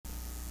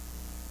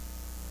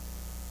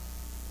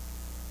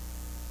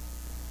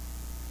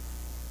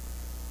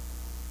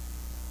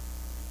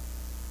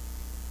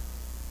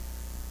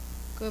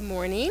Good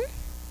morning.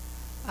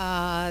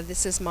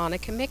 This is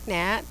Monica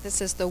McNatt.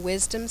 This is the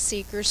Wisdom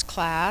Seekers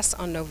class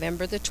on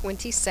November the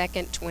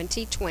 22nd,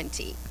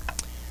 2020.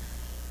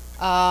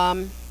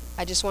 I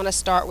just want to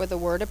start with a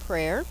word of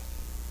prayer.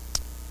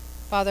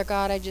 Father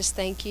God, I just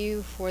thank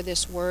you for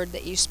this word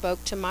that you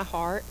spoke to my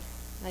heart.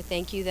 I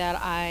thank you that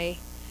I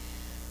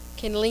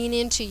can lean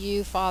into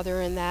you, Father,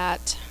 and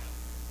that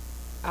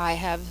I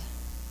have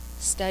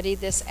studied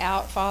this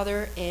out,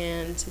 Father,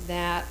 and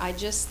that I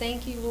just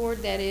thank you, Lord,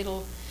 that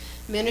it'll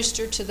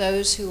minister to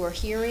those who are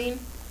hearing.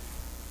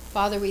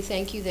 Father, we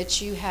thank you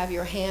that you have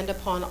your hand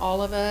upon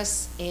all of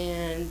us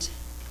and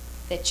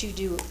that you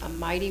do a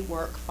mighty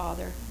work,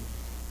 Father.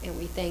 And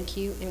we thank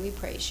you and we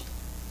praise you.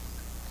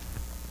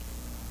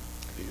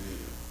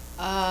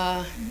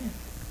 I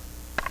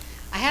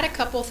had a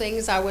couple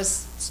things I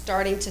was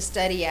starting to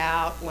study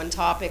out. One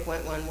topic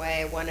went one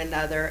way, one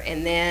another,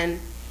 and then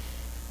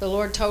the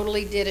Lord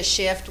totally did a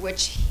shift,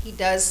 which he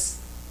does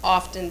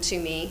often to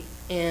me.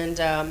 And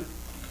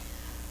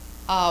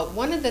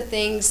one of the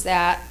things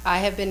that I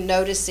have been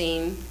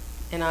noticing,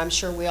 and I'm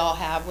sure we all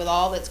have, with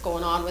all that's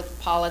going on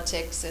with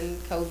politics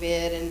and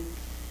COVID and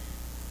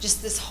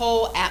just this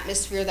whole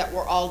atmosphere that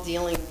we're all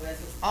dealing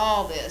with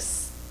all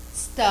this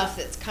stuff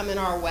that's coming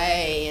our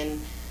way, and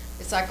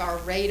it's like our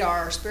radar,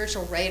 our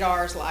spiritual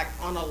radar is like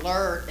on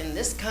alert, and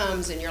this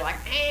comes and you're like,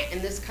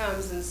 and this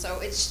comes, and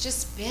so it's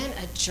just been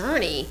a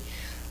journey,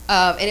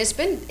 and it's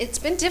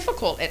been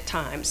difficult at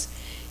times,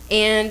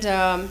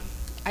 and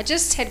I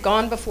just had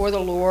gone before the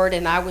Lord,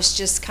 and I was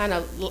just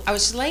I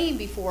was laying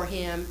before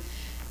him,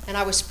 and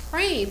I was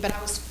praying, but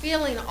I was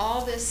feeling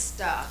all this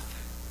stuff.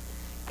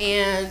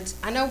 And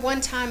I know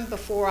one time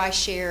before I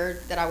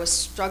shared that I was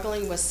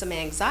struggling with some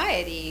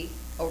anxiety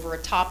over a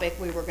topic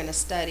we were going to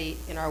study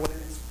in our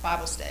women's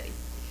Bible study.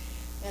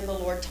 And the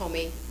Lord told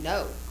me,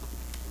 no.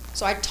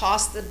 So I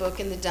tossed the book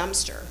in the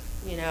dumpster,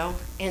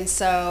 And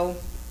so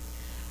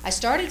I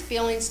started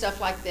feeling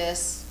stuff like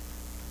this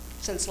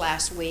since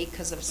last week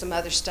because of some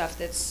other stuff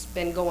that's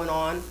been going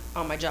on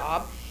my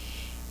job.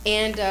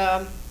 And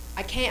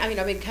I've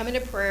been coming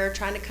to prayer,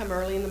 trying to come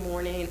early in the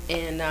morning,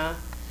 and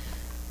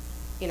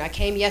I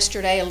came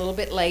yesterday a little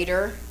bit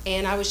later,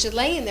 and I was just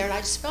laying there, and I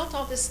just felt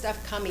all this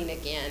stuff coming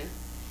again.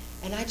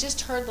 And I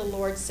just heard the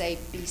Lord say,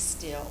 be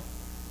still.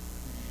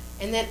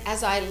 And then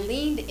as I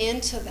leaned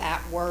into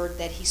that word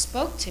that he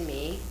spoke to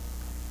me,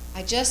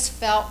 I just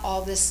felt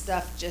all this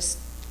stuff just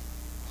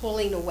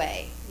pulling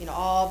away,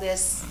 all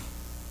this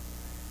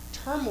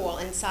turmoil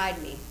inside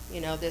me,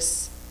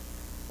 this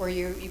where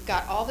you've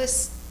got all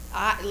this,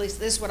 at least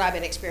this is what I've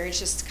been experiencing,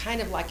 just kind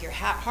of like your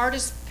heart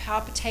is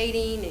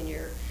palpitating and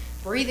your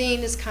breathing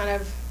is kind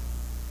of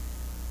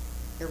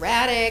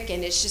erratic,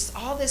 and it's just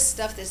all this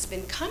stuff that's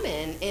been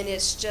coming, and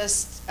it's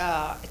just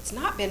it's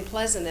not been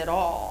pleasant at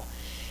all.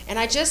 And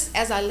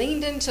as I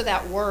leaned into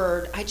that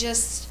word, I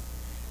just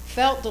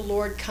felt the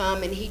Lord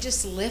come, and he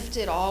just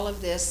lifted all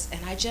of this,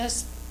 and I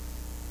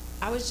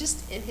was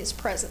just in his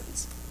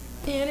presence.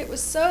 And it was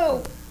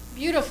so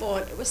beautiful,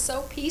 and it was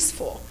so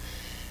peaceful.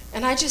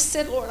 And I just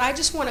said, Lord, I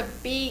just want to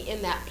be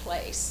in that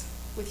place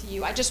with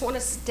you. I just want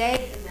to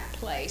stay in that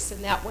place,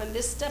 and that when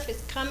this stuff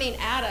is coming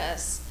at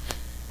us,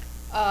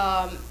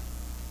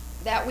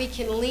 that we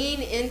can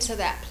lean into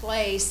that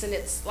place, and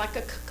it's like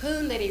a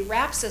cocoon that he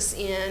wraps us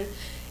in,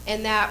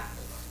 and that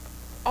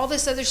all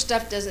this other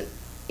stuff doesn't,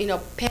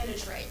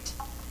 penetrate.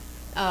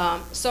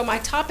 So my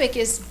topic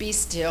is be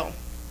still.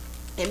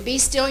 And be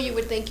still, you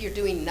would think you're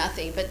doing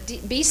nothing, but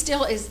be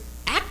still is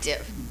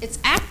active. It's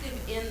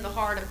active in the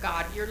heart of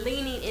God. You're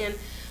leaning in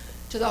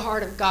to the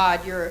heart of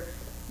God.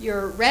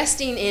 You're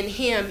resting in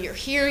him. You're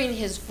hearing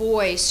his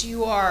voice.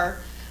 You are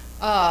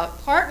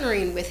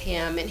partnering with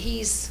him, and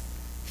he's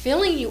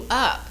filling you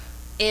up,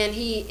 and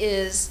he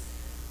is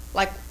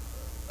like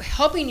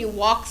helping you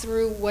walk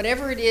through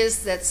whatever it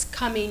is that's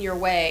coming your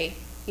way,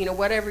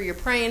 whatever you're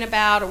praying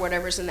about or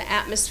whatever's in the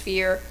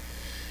atmosphere.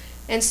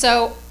 And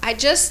so I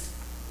just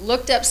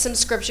looked up some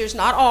scriptures,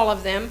 not all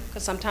of them,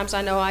 because sometimes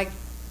I know I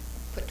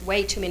put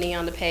way too many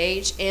on the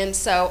page, and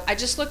so I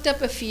just looked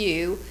up a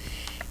few,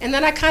 and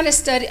then I kind of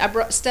studied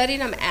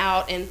them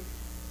out. And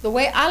the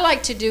way I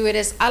like to do it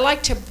is I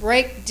like to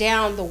break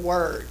down the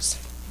words,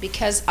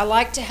 because I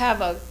like to have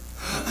a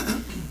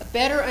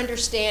better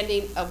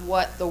understanding of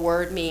what the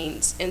word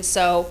means. And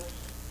so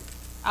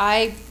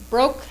I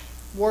broke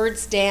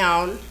words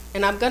down,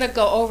 and I'm going to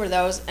go over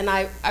those, and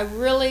I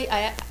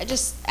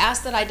just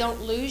ask that I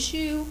don't lose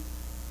you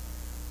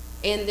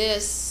in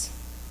this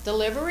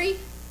delivery.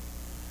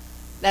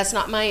 That's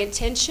not my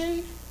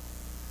intention.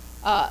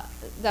 That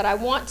I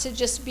want to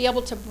just be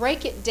able to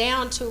break it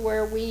down to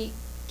where we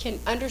can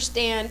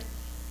understand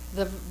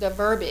the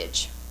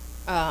verbiage.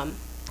 I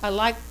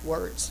like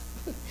words.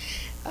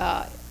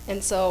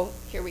 And so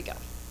here we go.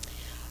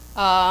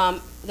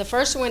 The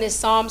first one is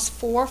Psalms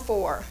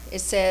 4:4. It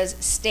says,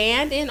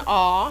 stand in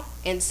awe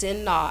and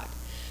sin not.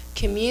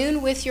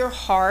 Commune with your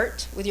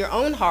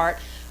own heart,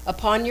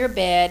 upon your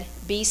bed,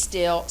 be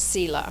still,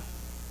 Selah.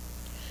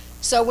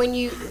 So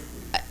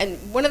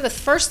and one of the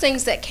first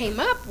things that came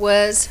up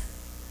was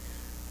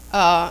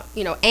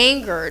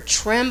anger,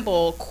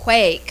 tremble,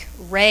 quake,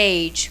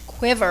 rage,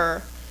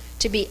 quiver,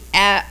 to be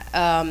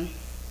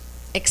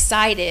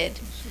excited.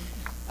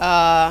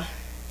 And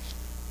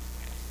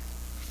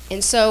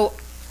so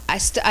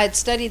I'd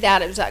studied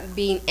that. It was like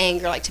being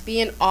angry, like to be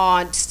in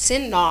awe,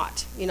 sin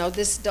not. You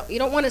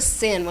don't want to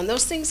sin. When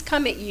those things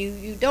come at you,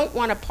 you don't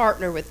want to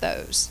partner with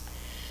those.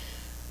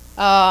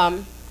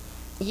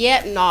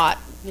 Yet not,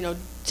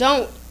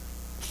 don't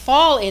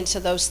fall into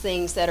those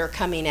things that are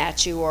coming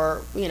at you,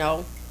 or,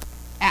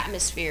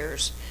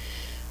 atmospheres.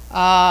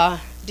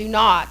 Do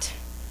not.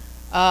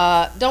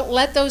 Don't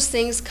let those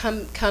things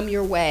come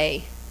your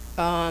way.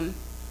 And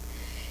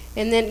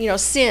then,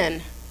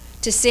 sin.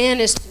 To sin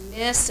is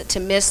to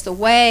miss the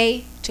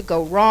way, to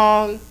go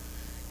wrong,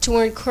 to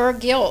incur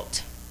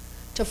guilt,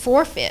 to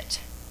forfeit,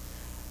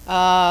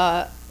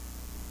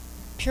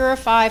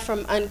 purify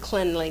from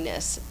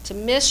uncleanliness, to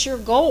miss your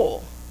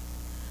goal,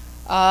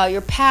 your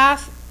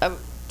path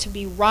to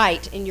be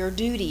right in your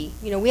duty.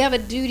 We have a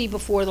duty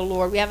before the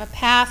Lord. We have a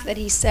path that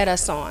He set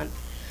us on.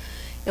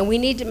 And we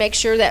need to make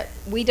sure that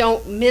we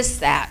don't miss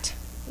that,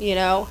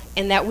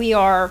 and that we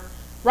are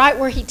right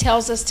where He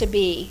tells us to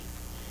be.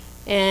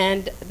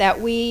 And that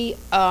we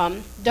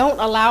don't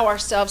allow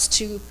ourselves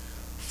to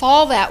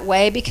fall that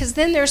way, because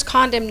then there's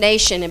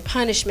condemnation and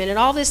punishment and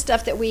all this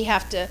stuff that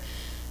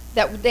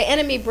that the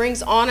enemy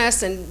brings on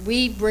us and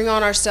we bring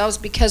on ourselves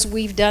because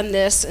we've done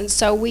this. And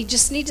so we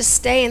just need to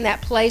stay in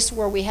that place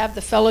where we have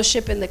the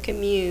fellowship and the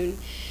commune.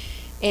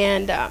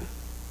 And,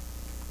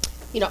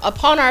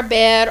 upon our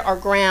bed or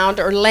ground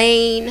or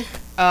laying,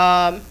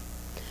 to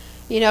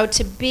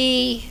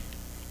be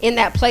in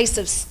that place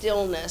of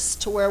stillness,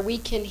 to where we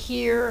can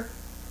hear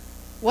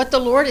what the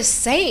Lord is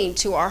saying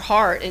to our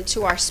heart and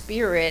to our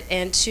spirit,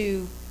 and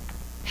to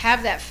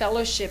have that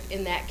fellowship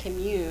in that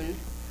commune.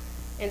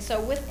 And so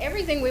with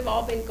everything we've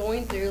all been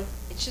going through,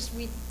 it's just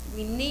we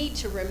need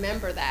to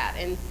remember that.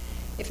 And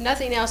if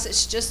nothing else,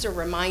 it's just a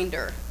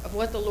reminder of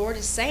what the Lord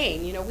is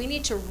saying. We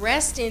need to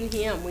rest in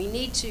Him. We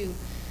need to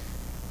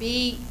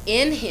be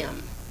in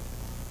Him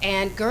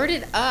and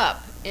girded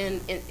up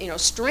and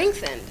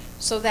strengthened,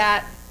 so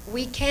that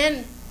we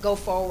can go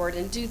forward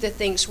and do the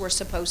things we're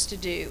supposed to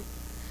do.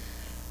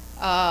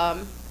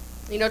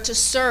 To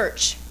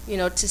search,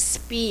 to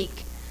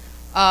speak,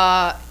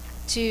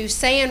 to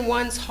say in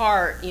one's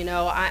heart,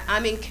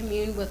 I'm in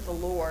commune with the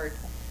Lord.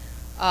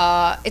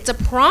 It's a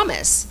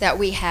promise that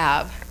we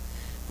have.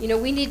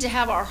 We need to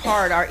have our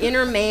heart, our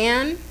inner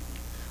man,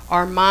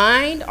 our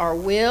mind, our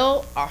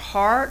will, our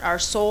heart, our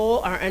soul,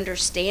 our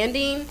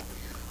understanding,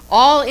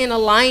 all in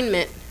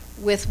alignment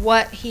with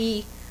what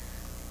He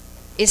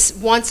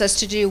wants us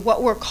to do,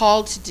 what we're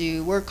called to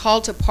do. We're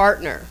called to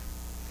partner.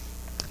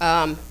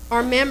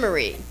 Our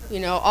memory,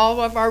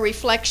 all of our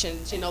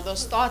reflections,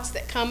 those thoughts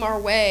that come our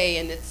way,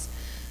 and it's,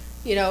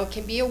 it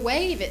can be a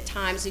wave at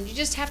times, and you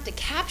just have to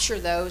capture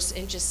those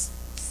and just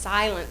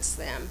silence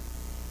them,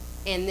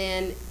 and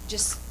then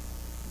just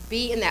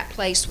be in that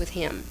place with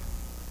Him.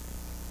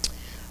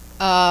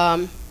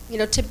 To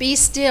be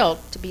still,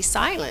 to be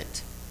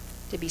silent,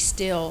 to be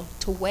still,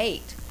 to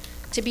wait.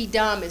 To be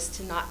dumb is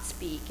to not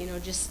speak,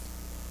 just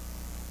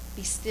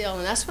be still.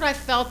 And that's what I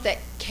felt that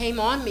came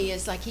on me,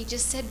 is like He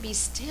just said, be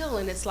still.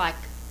 And it's like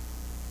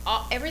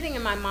everything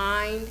in my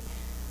mind,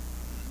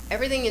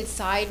 everything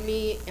inside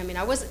me.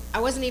 I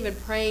wasn't even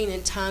praying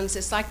in tongues.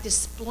 It's like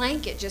this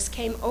blanket just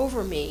came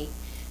over me,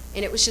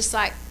 and it was just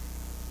like,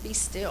 be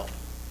still.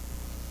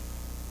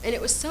 And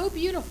it was so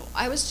beautiful.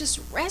 I was just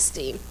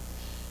resting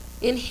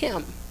in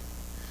Him,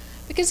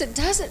 because it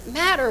doesn't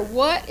matter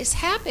what is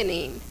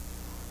happening.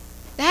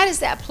 That is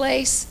that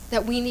place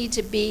that we need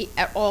to be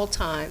at all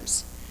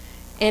times.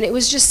 And it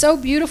was just so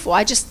beautiful.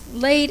 I just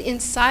laid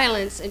in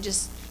silence and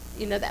just,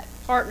 that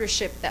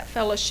partnership, that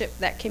fellowship,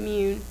 that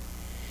commune.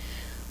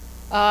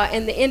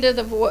 And the end of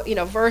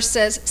the verse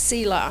says,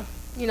 Selah,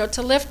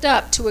 to lift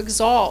up, to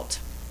exalt.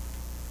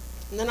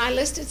 And then I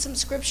listed some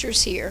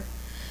scriptures here.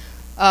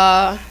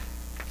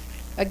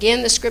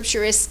 Again, the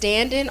scripture is,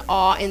 stand in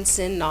awe and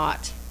sin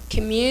not.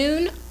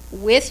 Commune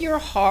with your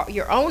heart,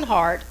 your own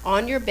heart,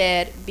 on your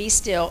bed, be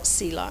still,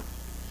 Selah.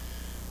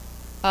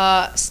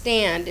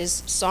 Stand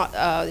is,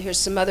 here's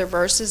some other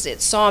verses.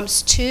 It's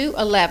Psalms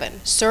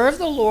 2:11. Serve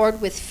the Lord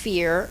with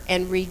fear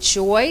and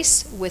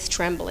rejoice with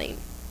trembling.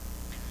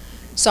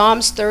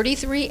 Psalms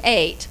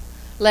 33:8.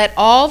 Let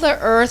all the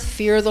earth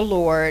fear the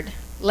Lord.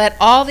 Let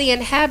all the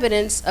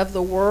inhabitants of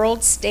the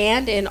world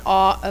stand in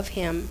awe of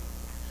Him.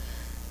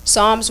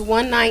 Psalms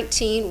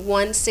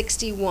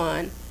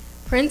 119:161.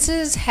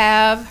 Princes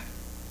have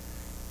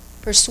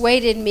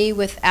persuaded me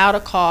without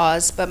a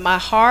cause, but my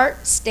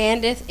heart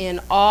standeth in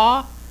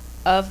awe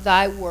of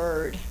thy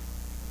word.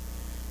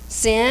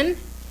 Sin,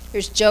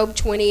 here's Job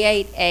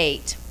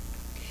 28:8.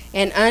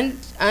 And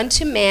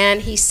unto man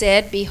he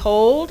said,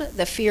 behold,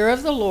 the fear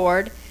of the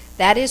Lord,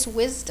 that is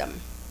wisdom.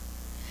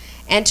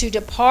 And to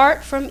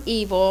depart from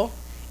evil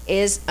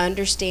is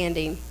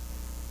understanding.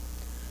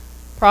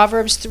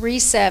 Proverbs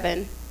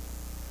 3:7.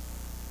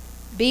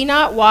 Be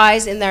not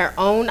wise in their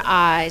own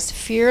eyes.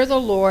 Fear the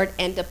Lord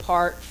and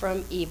depart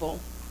from evil.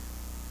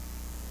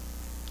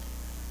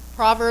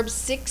 Proverbs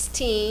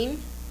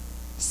 16,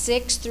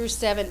 6 through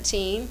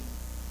 17.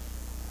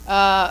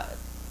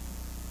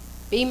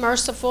 Be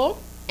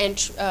merciful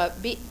and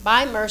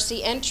by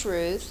mercy and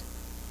truth,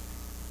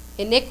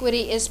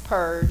 iniquity is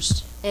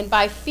purged, and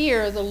by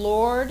fear of the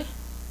Lord,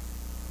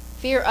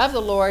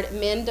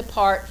 men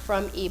depart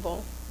from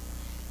evil.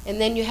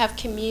 And then you have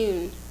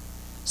commune.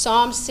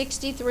 Psalm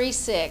 63,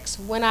 6.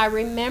 When I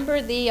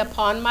remember thee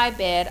upon my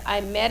bed,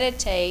 I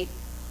meditate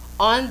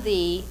on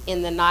thee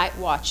in the night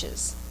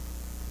watches.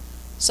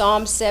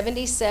 Psalm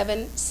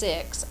 77,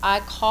 6.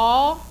 I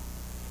call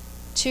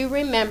to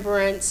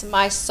remembrance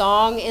my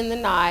song in the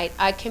night.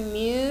 I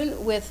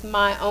commune with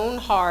my own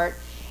heart,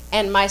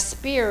 and my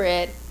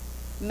spirit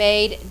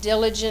made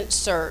diligent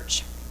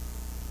search.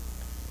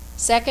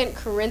 2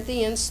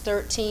 Corinthians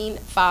 13,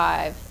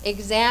 5.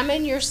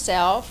 Examine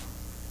yourself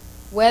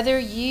whether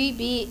ye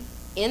be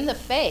in the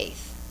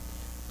faith.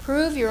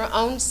 Prove your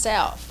own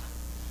self.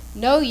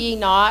 Know ye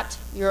not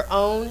your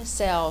own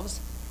selves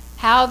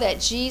how that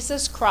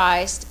Jesus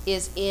Christ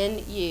is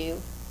in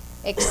you,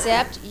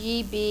 except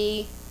ye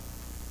be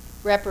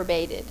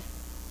reprobated.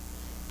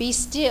 Be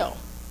still.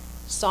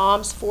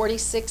 Psalms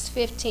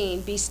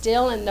 46:15. Be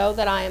still and know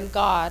that I am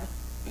God.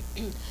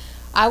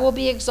 I will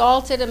be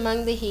exalted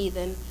among the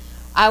heathen.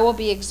 I will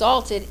be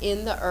exalted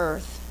in the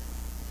earth.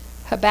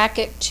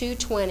 Habakkuk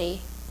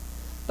 2:20.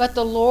 But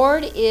the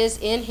Lord is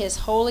in his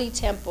holy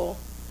temple.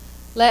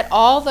 Let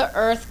all the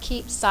earth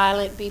keep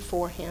silent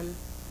before him.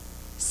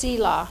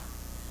 Selah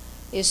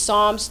is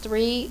Psalms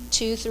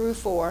 3:2 through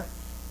 4.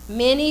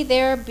 Many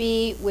there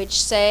be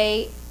which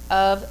say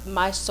of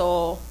my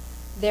soul,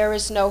 there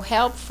is no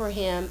help for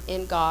him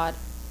in God.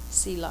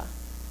 Selah.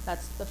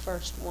 That's the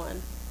first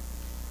one.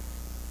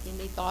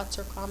 Any thoughts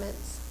or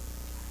comments?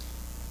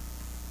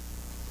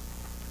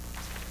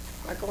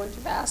 Am I going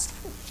too fast?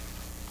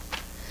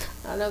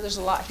 I know there's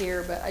a lot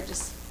here, but I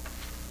just,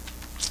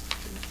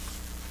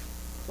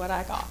 what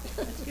I got.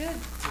 That's good.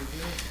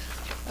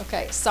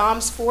 Okay,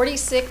 Psalms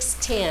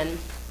 46:10.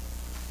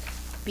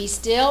 Be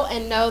still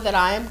and know that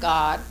I am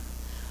God.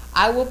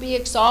 I will be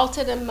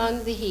exalted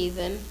among the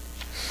heathen.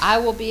 I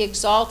will be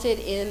exalted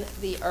in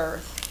the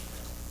earth.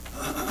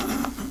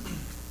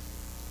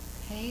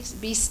 Okay,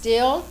 be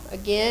still,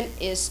 again,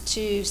 is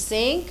to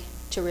sink,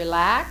 to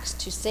relax,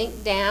 to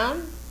sink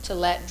down, to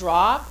let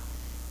drop,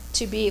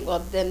 to be, well,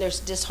 then there's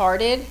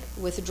disheartened,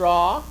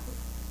 withdraw,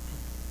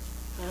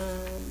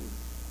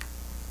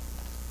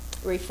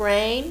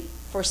 refrain,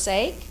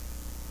 forsake.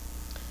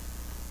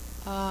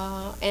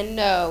 And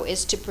know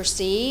is to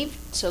perceive,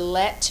 to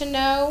let to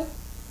know,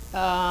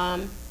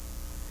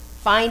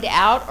 find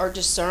out or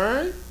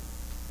discern.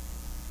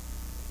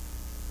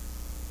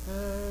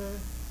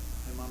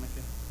 Hey,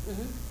 Monica.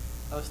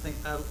 Mm-hmm. I was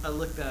thinking. I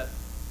looked that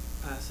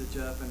passage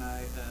up, and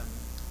I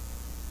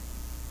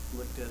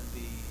looked at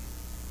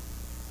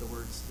the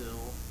word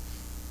 "still,"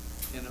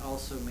 and it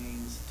also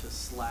means to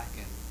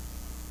slacken.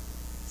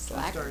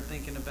 Slacken. I started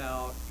thinking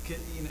about,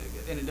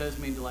 and it does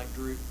mean to like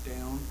droop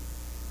down.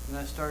 And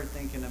I started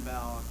thinking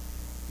about,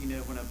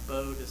 when a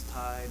boat is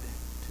tied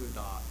to a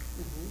dock,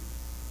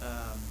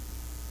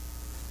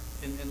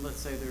 and let's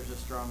say there's a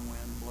strong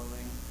wind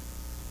blowing,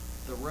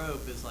 the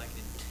rope is like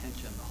in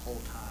tension the whole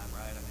time,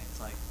 right? I mean,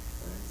 it's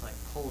like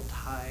pulled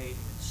tight,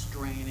 and it's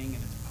straining,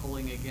 and it's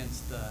pulling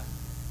against the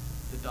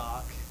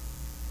dock.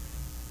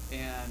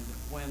 And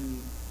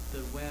when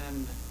the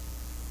wind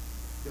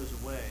goes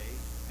away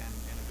and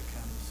it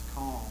becomes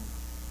calm,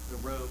 the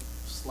rope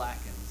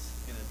slackens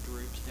and it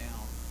droops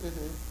down.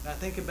 And I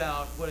think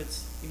about what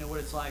it's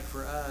like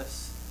for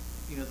us.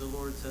 The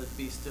Lord says,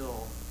 "Be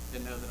still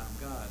and know that I'm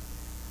God."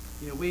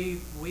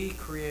 We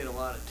create a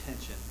lot of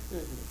tension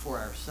for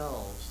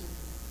ourselves.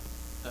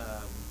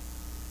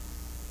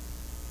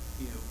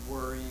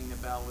 Worrying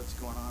about what's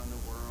going on in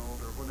the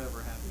world or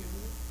whatever have you.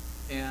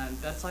 And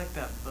that's like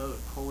that boat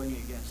pulling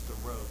against the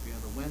rope.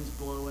 The wind's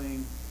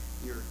blowing,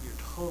 you're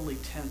totally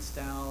tensed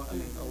out. I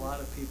mean, a lot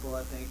of people,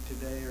 I think,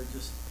 today are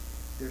just,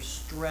 they're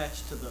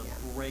stretched to the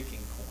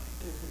breaking point.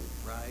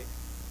 Right?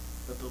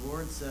 But the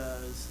Lord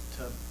says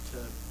to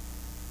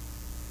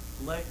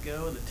let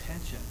go of the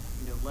tension,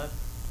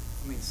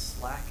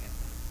 slacken,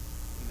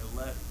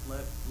 let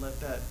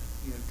that,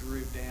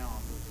 droop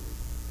down.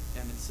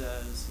 And it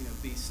says,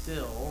 be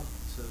still,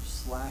 so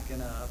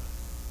slacken up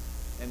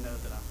and know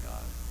that I'm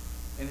God.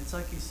 And it's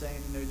like he's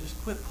saying,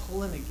 just quit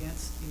pulling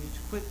against,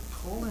 just quit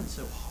pulling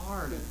so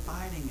hard and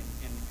fighting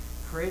and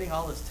creating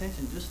all this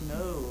tension. Just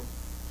know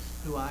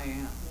who I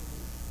am.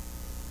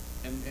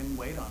 And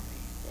wait on me.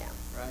 Yeah.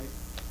 Right?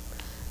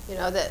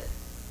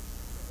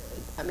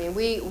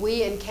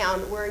 We're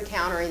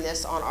encountering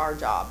this on our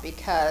job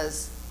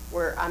because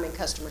I'm in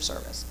customer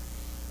service,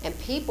 and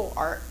people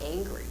are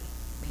angry.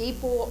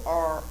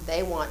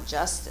 They want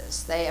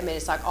justice.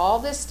 It's like all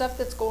this stuff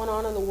that's going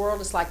on in the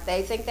world. It's like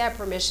they think they have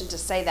permission to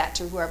say that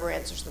to whoever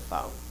answers the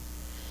phone.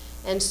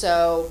 And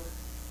so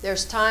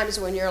there's times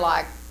when you're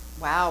like,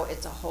 wow,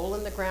 it's a hole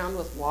in the ground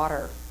with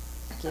water.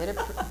 Get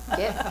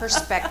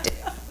perspective.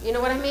 You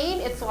know what I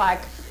mean? It's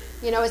like,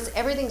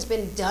 everything's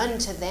been done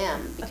to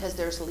them because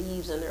there's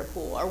leaves in their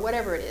pool or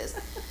whatever it is.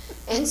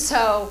 And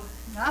so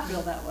I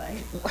feel that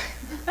way.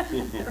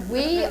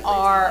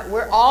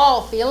 we're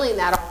all feeling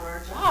that on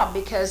our job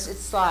because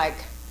it's like,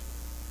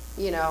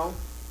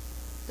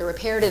 the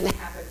repair didn't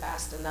happen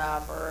fast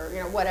enough or,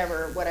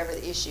 whatever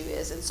the issue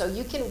is. And so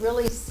you can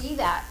really see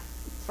that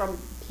from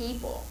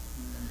people.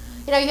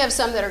 You have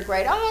some that are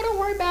great. Oh, don't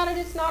worry about it.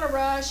 It's not a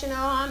rush.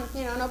 I'm,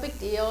 no big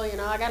deal.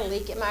 I got a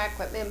leak in my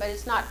equipment, but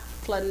it's not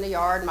flooding the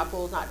yard. My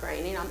pool's not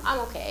draining. I'm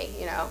okay,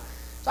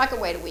 So I can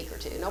wait a week or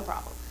two, no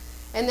problem.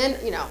 And then,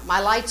 my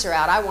lights are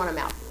out. I want them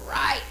out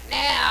right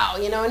now,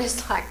 and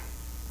it's like,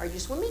 are you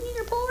swimming in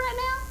your pool right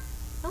now?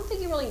 I don't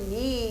think you really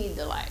need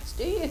the lights,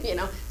 do you?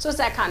 So it's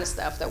that kind of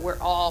stuff that we're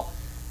all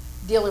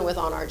dealing with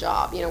on our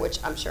job, which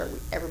I'm sure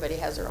everybody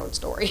has their own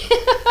story.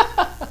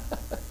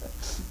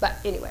 But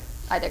anyway,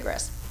 I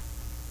digress.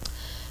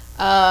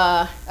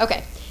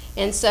 Okay,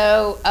 and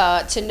so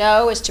to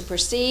know is to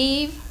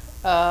perceive,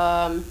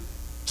 to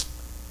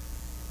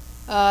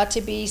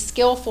be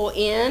skillful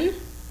in,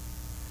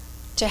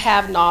 to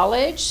have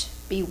knowledge,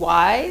 be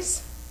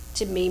wise,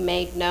 to be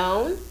made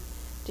known,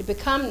 to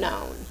become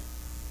known,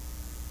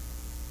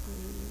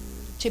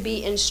 to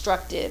be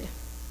instructed.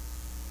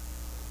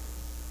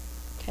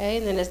 Okay,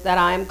 and then it's that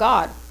I am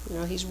God.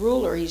 He's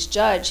ruler, he's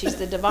judge, he's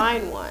the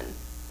divine one.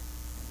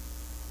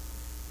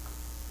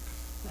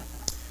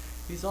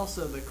 He's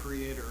also the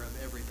creator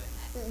of everything.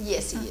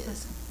 Yes, he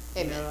is.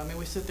 Amen.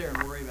 We sit there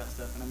and worry about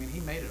stuff, and he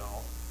made it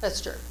all.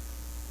 That's true.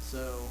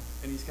 So,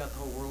 and he's got the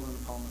whole world in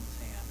the palm of his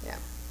hand. Yeah.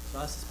 So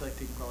I suspect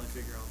he can probably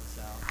figure all this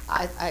out.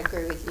 I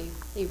agree with you.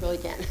 He really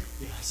can.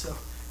 Yeah. So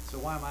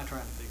why am I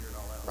trying to figure it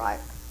all out? Right.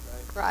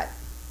 Right.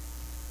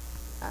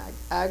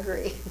 I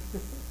agree.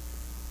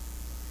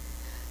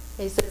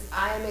 He says,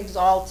 I am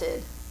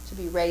exalted, to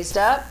be raised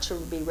up, to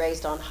be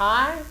raised on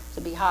high,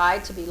 to be high,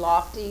 to be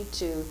lofty,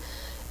 to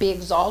be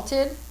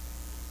exalted,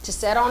 to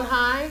set on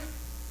high,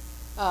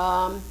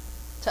 to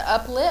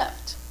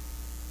uplift,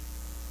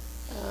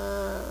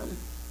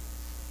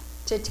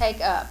 to take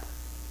up.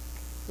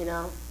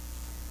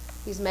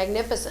 He's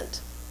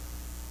magnificent.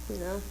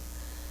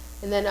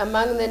 And then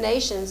among the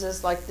nations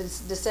is like the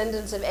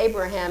descendants of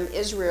Abraham,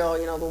 Israel,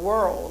 the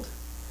world.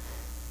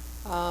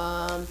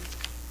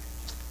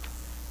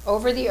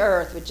 Over the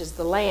earth, which is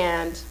the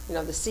land,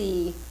 the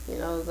sea,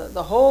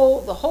 the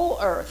whole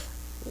earth,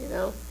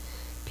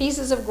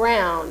 pieces of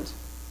ground,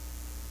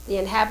 the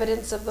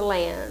inhabitants of the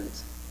land,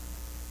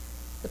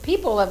 the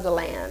people of the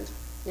land,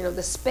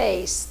 the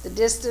space, the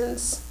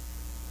distance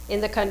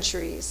in the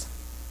countries,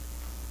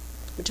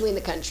 between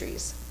the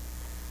countries.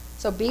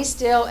 So be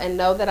still and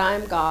know that I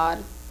am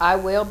God. I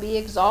will be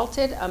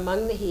exalted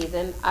among the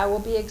heathen. I will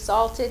be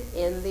exalted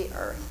in the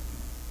earth.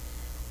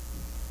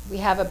 We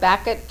have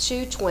Habakkuk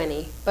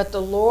 2:20. But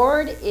the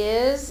Lord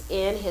is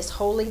in his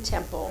holy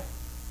temple.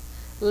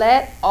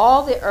 Let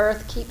all the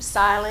earth keep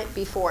silent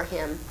before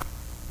him.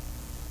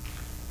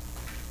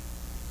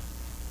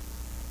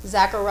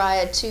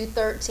 Zechariah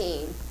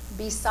 2:13.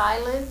 Be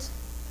silent,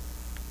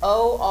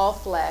 O all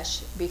flesh,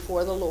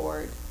 before the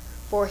Lord,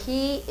 for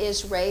he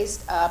is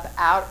raised up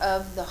out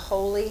of the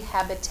holy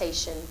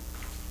habitation.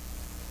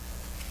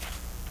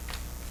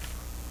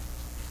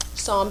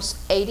 Psalms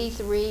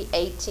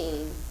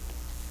 83:18.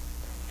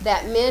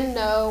 That men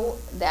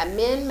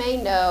may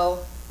know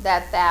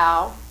that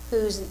thou,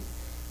 whose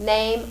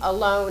name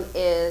alone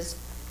is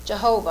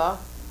Jehovah,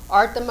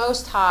 art the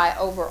most high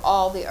over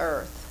all the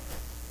earth.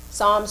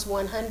 Psalms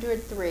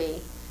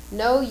 103.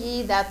 Know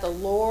ye that the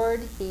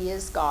Lord, he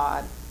is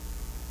God.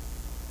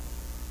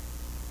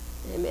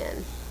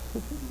 Amen.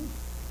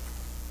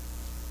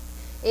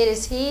 It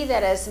is he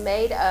that has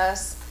made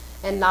us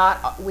and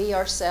not we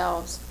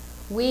ourselves.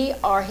 We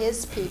are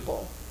his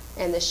people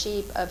and the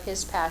sheep of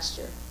his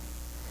pasture.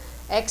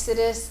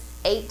 Exodus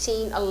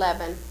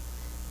 18:11.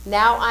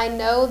 Now I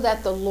know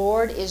that the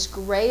Lord is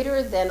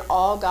greater than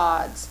all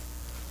gods,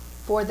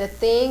 for the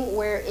thing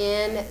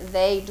wherein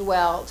they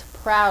dwelt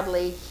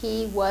proudly,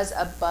 he was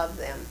above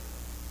them.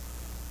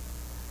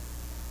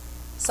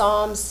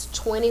 Psalms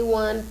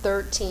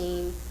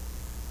 21:13.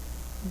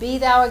 Be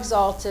thou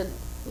exalted,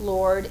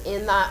 Lord,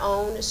 in thy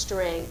own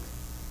strength.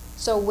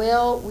 So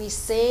will we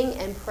sing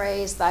and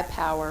praise thy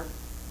power.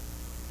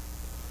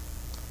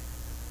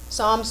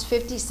 Psalms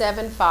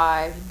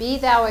 57:5. Be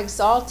thou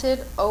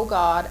exalted, O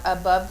God,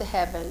 above the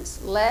heavens.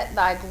 Let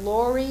thy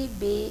glory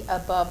be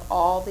above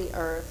all the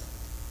earth.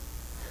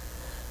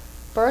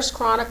 1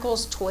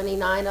 Chronicles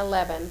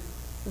 29:11.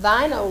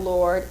 Thine, O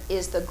Lord,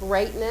 is the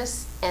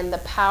greatness and the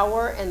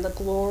power and the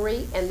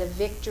glory and the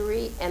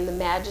victory and the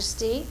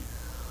majesty.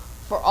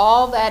 For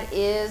all that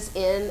is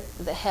in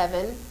the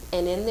heaven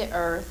and in the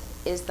earth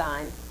is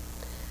thine.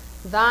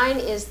 Thine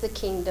is the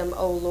kingdom,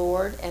 O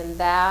Lord, and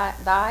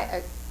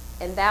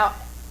thou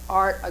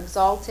art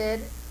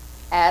exalted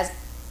as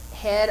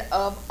head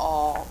of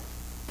all.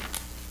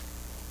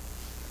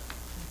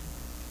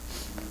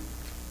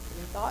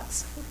 Any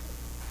thoughts?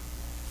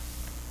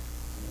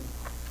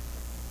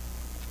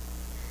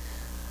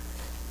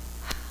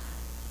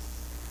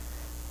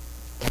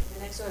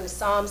 Next one is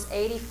Psalms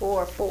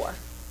 84:4.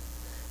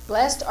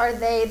 Blessed are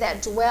they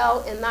that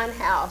dwell in thine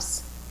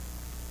house,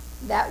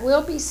 that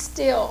will be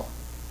still,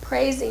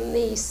 praising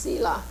thee,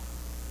 Selah.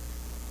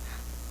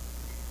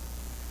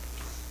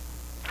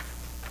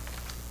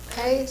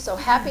 Okay, so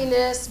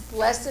happiness,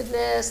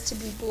 blessedness, to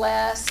be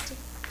blessed.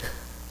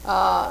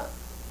 To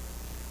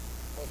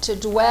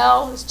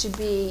dwell is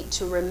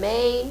to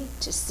remain,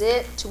 to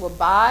sit, to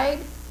abide,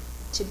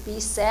 to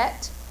be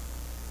set,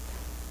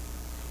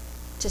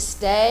 to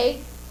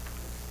stay,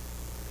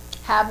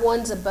 have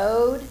one's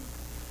abode,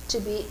 to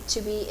be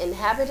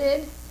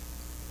inhabited,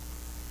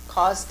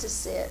 cause to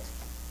sit.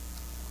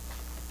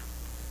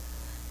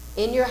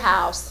 In your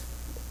house,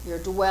 your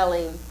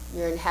dwelling,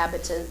 your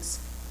inhabitants,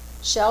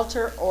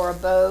 shelter or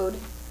abode.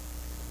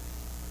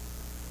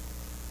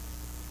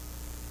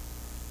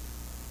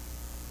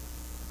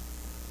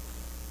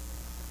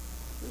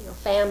 Your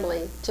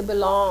family, to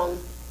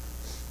belong.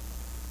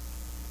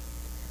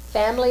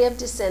 Family of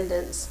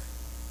descendants.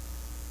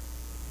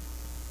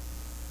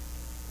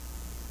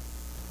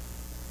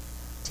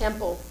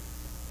 Temple.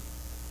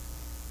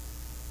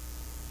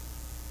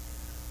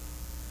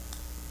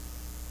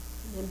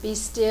 And be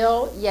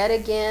still, yet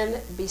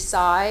again,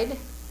 beside,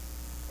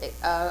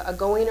 a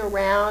going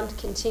around,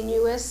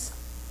 continuous.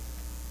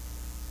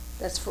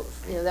 That's for,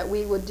 that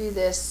we would do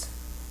this.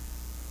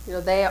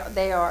 They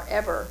are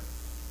ever,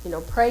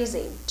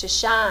 praising, to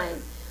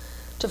shine,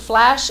 to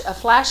flash, a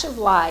flash of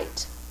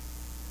light,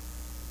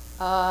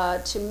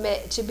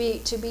 to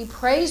be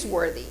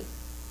praiseworthy,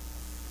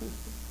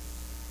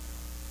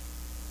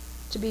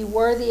 to be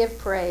worthy of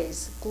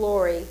praise,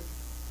 glory,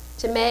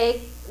 to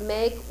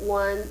make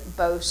one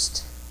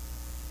boast.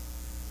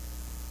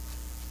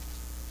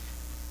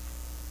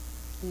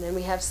 And then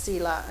we have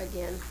Selah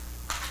again.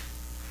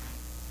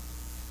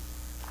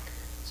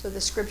 So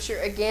the scripture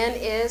again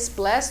is,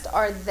 blessed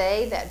are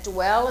they that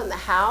dwell in the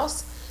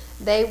house.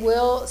 They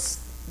will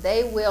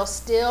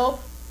still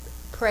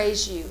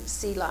praise you,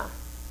 Selah.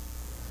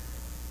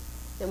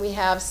 Then we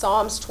have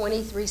Psalms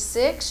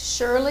 23:6.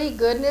 Surely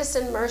goodness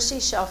and mercy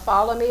shall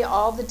follow me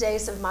all the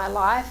days of my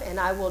life, and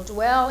I will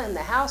dwell in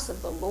the house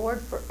of the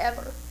Lord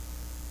forever.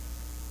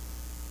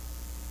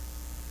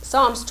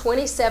 Psalms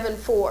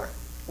 27:4.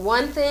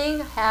 One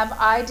thing have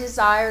I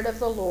desired of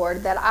the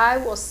Lord, that I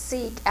will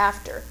seek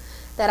after,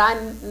 that I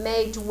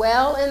may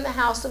dwell in the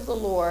house of the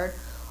Lord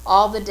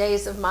all the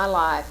days of my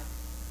life,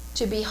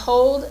 to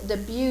behold the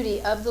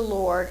beauty of the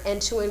Lord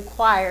and to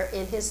inquire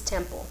in his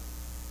temple.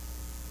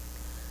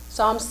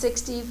 Psalm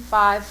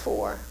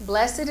 65:4.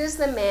 Blessed is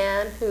the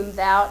man whom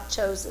thou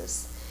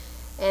chosest,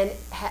 and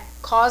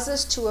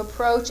causest to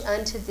approach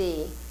unto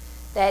thee,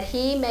 that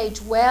he may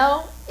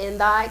dwell in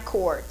thy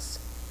courts.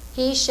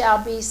 He shall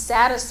be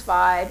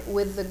satisfied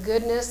with the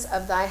goodness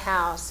of thy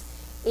house,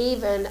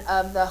 even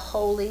of the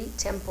holy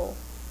temple.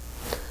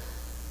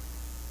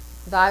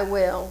 Thy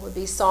will would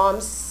be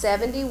Psalms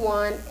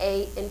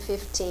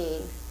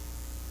 71:8-15.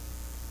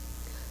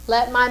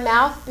 Let my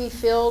mouth be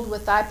filled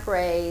with thy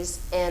praise,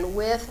 and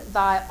with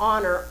thy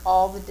honor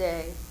all the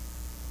day.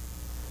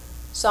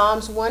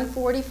 Psalms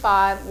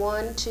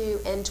 145:1,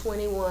 2, and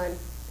 21.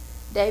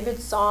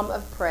 David's psalm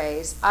of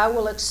praise. I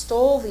will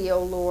extol thee, O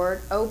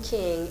Lord, O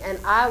King,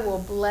 and I will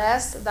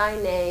bless thy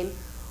name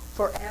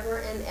forever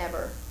and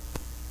ever.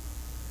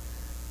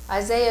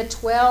 Isaiah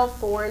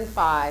 12:4 and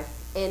 5.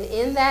 And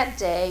in that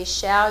day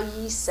shall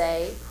ye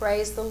say,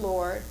 praise the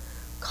Lord,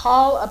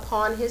 call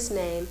upon his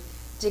name,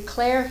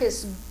 declare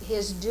his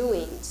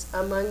doings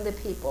among the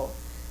people,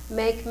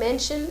 make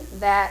mention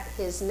that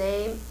his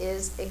name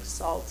is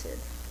exalted.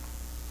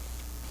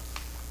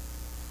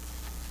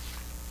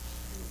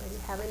 Anybody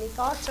have any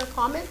thoughts or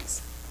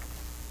comments?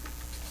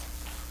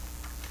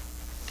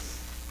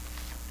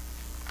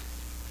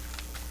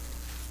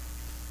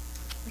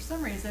 For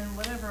some reason,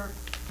 the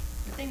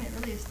thing that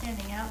really is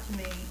standing out to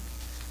me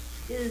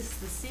is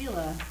the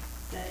Selah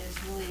that is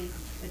really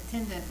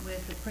attendant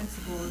with the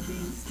principle of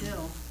being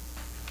still,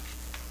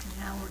 and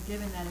how we're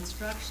given that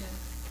instruction,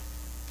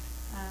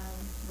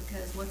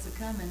 because what's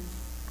a-coming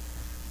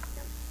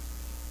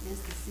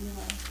is the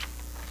Selah.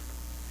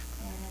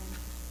 And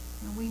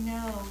we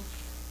know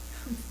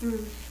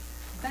through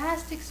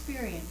vast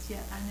experience,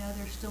 yet I know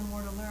there's still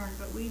more to learn,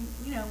 but we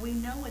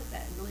know what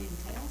that really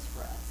entails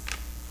for us.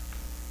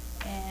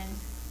 And,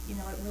 it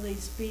really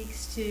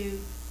speaks to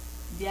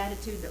the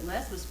attitude that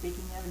Les was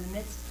speaking of in the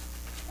midst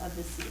of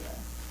the Selah.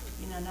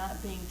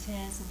 Not being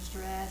tense and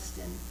stressed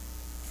and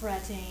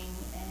fretting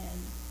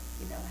and,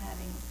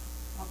 having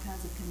all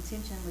kinds of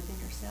contention within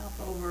yourself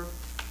over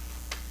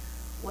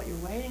what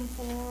you're waiting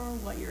for,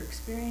 what you're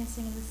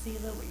experiencing in the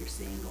Selah, what you're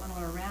seeing going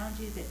on around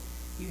you that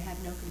you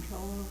have no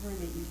control over,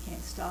 that you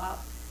can't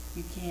stop,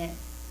 you can't,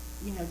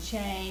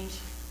 change.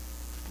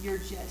 You're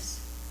just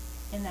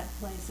in that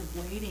place of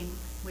waiting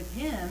with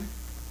him.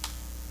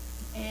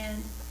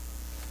 And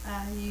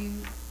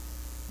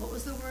what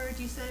was the word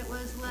you said it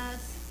was,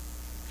 Les?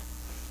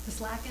 To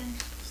slacken?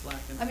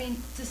 Slacking. I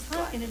mean, to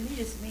slacken to me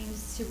just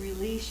means to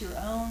release your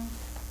own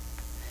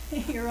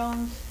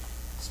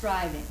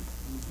striving.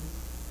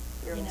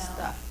 Your own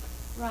stuff.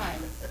 Right,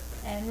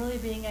 and really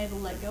being able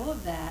to let go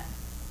of that.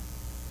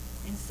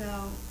 And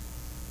so,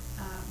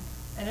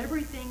 and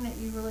everything that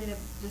you really have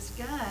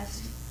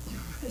discussed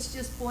was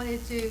just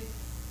pointed to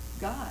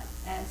God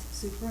as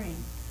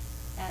supreme,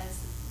 as,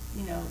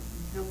 you know,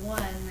 the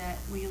one that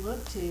we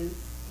look to.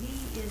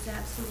 He is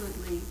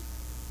absolutely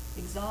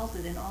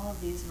exalted in all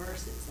of these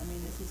verses. I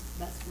mean,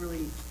 that's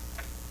really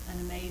an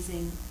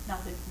amazing,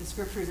 not that the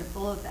scripture isn't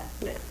full of that.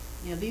 Yeah.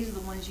 You know, these are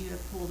the ones you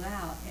have pulled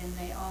out, and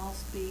they all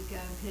speak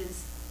of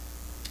his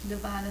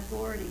divine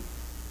authority.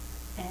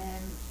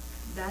 And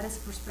that is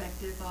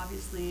perspective,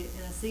 obviously,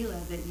 in a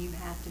Selah that you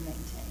have to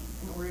maintain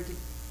in order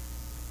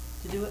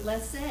to do what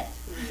Les said.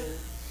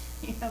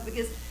 Mm-hmm. You know,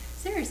 because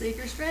seriously, if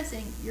you're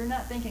stressing, you're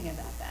not thinking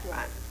about that.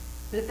 Right.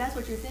 But if that's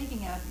what you're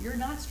thinking of, you're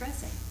not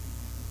stressing.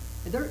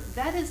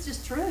 That is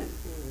just true.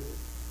 Mm-hmm.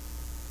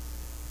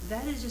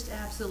 That is just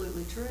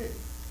absolutely true.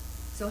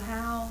 So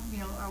how, you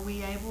know, are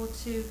we able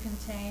to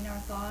contain our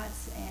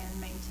thoughts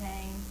and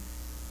maintain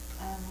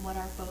what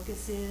our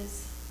focus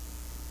is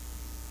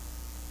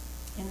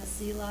in the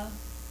Selah?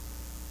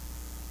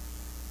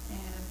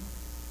 And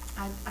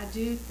I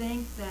do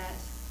think that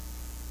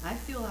I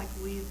feel like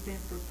we've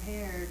been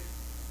prepared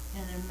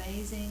in an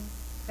amazing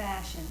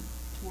fashion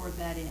toward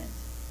that end.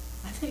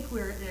 I think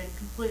we're in a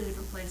completely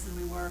different place than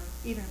we were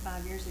even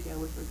 5 years ago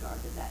with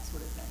regard to that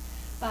sort of thing.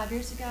 5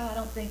 years ago, I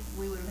don't think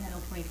we would have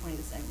handled 2020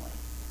 the same way.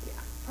 Yeah.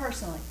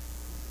 Personally,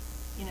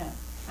 you know,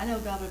 I know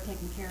God would have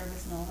taken care of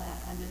us and all that.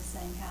 I'm just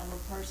saying how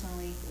we're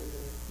personally,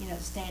 you know,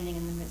 standing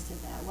in the midst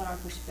of that, what our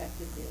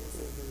perspective is,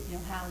 you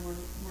know, how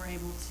we're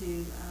able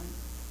to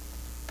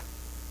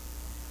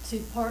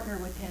partner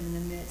with him in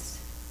the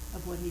midst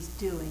of what he's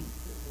doing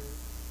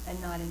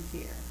and not in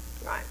fear.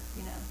 Right.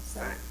 You know, so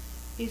Right.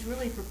 he's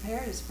really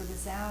prepared us for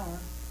this hour,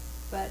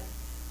 but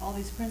all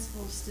these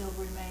principles still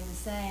remain the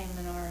same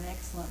and are an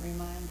excellent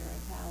reminder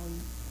of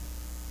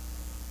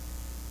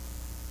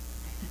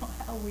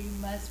how we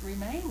must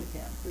remain with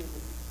him.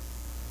 Mm-hmm.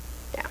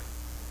 Yeah.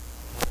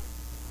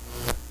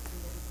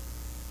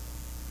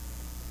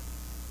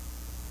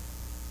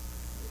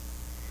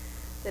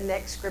 The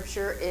next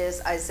scripture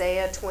is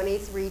Isaiah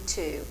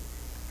 23:2.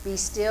 Be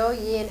still,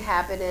 ye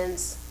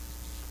inhabitants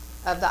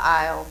of the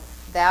isle,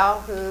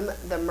 thou whom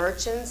the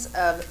merchants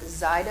of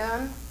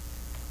Zidon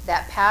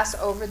that pass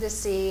over the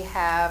sea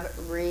have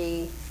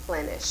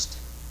replenished.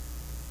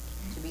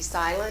 To be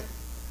silent,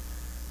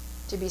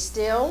 to be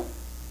still,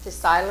 to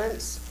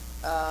silence,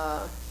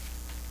 to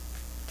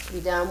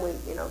be dumb,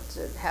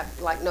 to have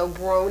like no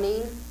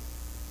groaning,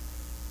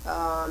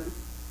 to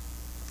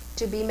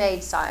be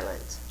made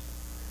silent.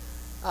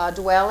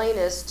 Dwelling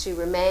is to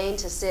remain,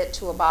 to sit,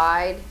 to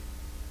abide,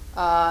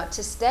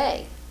 to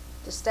stay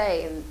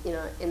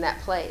in that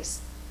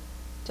place,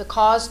 to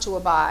cause to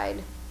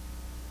abide,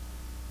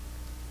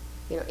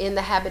 in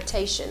the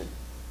habitation.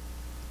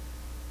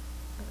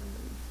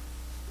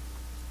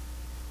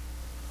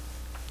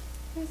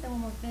 Here's one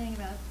more thing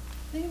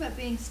about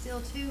being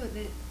still too.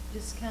 That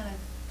just kind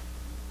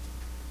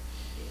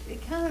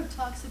of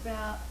talks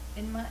about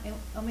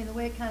the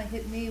way it kind of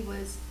hit me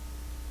was,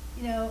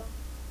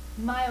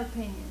 my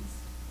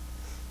opinions.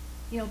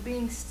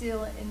 Being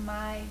still in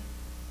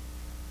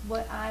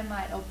what I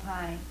might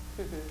opine.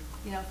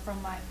 Mm-hmm.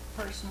 From my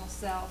personal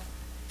self.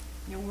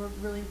 We're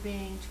really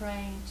being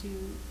trained to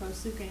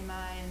prosuke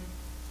mai and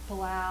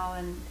palau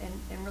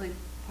and really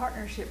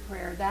partnership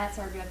prayer. That's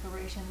our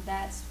declaration.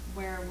 That's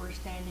where we're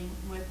standing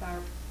with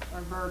our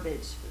verbiage.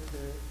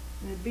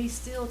 Mm-hmm. And to be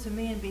still to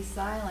me and be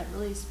silent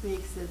really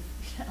speaks of,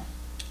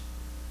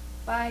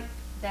 fight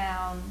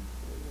down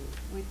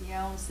with your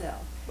own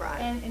self.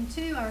 Right. And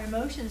two, our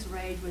emotions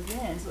rage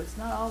within, so it's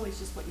not always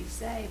just what you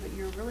say,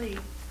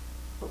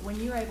 but when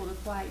you're able to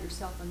quiet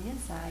yourself on the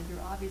inside,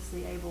 you're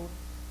obviously able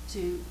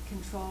to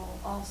control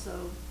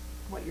also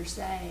what you're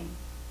saying.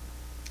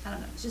 I don't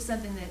know, it's just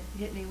something that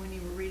hit me when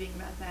you were reading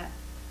about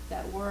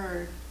that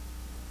word.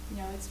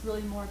 It's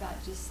really more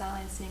about just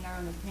silencing our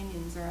own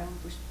opinions, our own,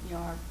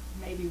 our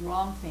maybe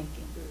wrong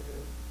thinking.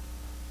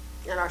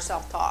 Mm-hmm. And our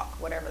self-talk,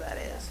 whatever that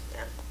is.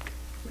 Yeah.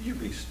 Will you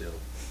be still?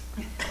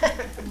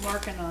 I'm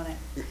working on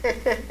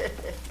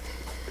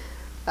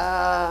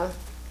it.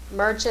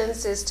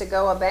 Merchants is to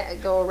go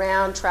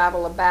around,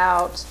 travel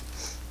about.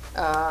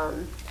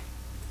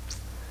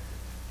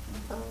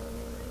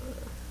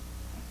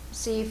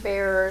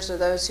 Seafarers are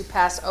those who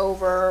pass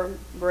over,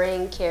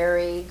 bring,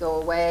 carry,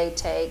 go away,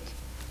 take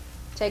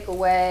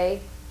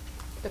away.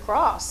 The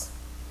cross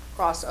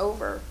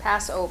over,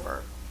 pass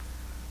over.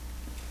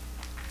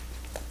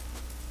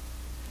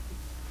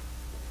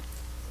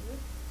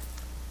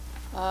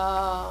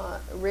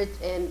 Rich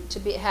and to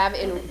be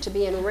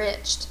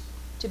enriched,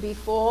 to be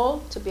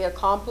full, to be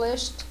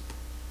accomplished,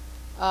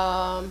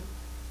 to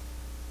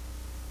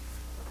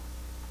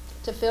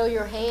fill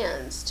your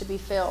hands, to be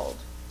filled,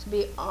 to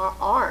be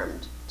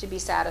armed, to be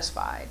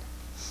satisfied.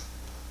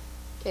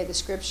 Okay, the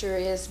scripture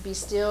is, be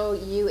still,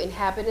 you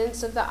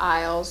inhabitants of the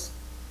isles,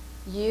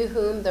 you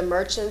whom the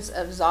merchants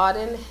of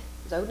Zidon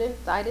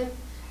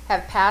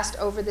have passed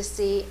over the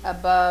sea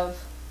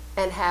above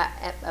and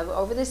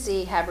over the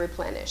sea have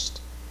replenished.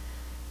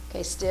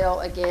 Okay, still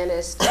again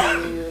is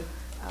to,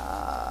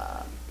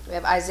 we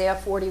have Isaiah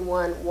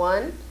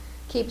 41:1.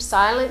 Keep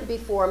silent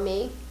before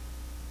me,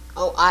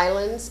 O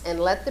islands, and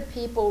let the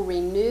people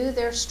renew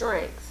their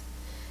strength,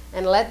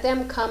 and let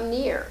them come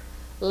near.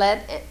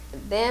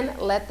 Then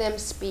let them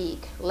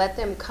speak. Let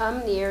them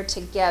come near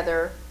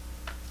together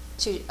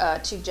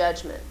to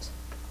judgment.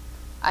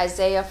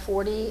 Isaiah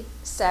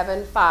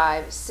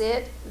 47:5.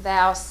 Sit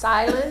thou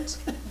silent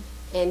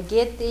and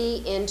get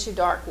thee into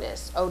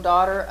darkness, O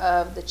daughter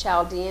of the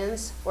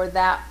Chaldeans, for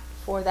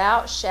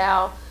thou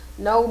shalt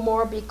no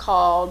more be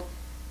called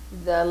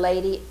the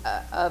lady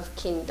of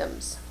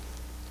kingdoms.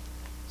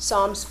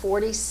 Psalms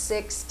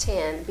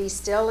 46:10. Be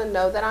still and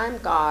know that I am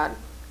God.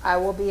 I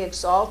will be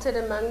exalted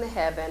among the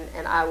heaven,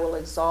 and I will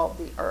exalt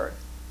the earth.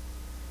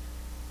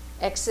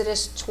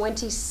 Exodus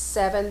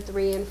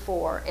 27:3 and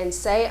 4. And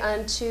say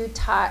unto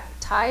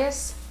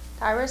Tyrus,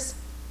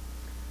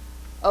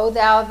 O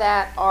thou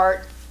that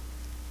art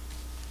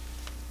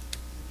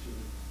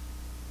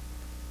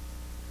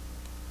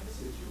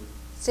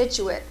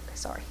situate,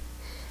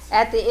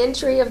 at the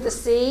entry of the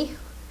sea,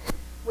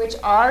 which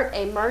art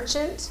a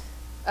merchant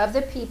of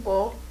the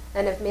people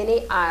and of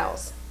many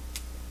isles.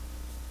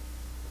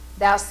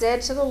 Thou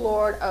said to the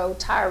Lord, O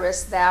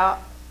Tyrus, thou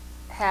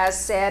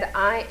hast said,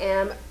 I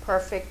am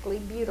perfect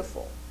and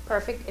beautiful.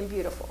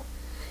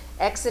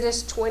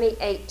 Exodus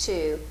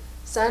 28:2.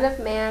 Son of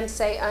man,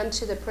 say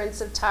unto the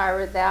prince of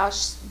Tyre, thou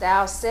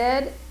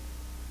sayest,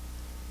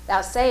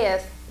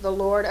 the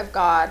Lord of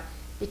God,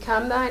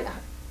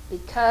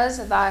 because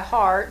thy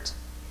heart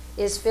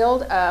is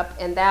filled up,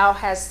 and thou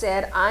hast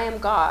said, I am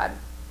God.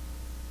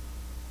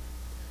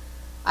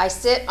 I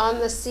sit on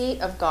the seat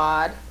of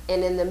God,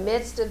 and in the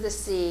midst of the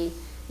sea,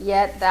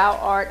 yet thou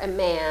art a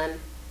man,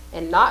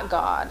 and not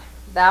God.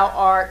 Thou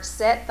art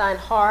set thine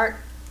heart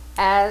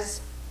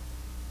as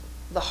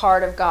the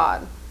heart of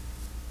God.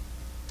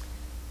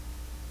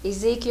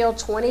 Ezekiel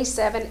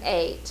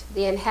 27:8.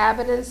 The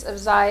inhabitants of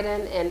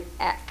Zidon and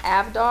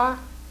Avdah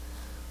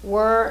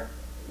were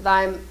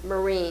thy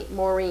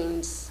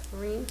mariners,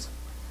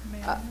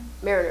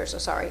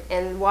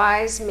 and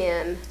wise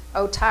men,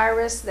 O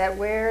Tyrus, that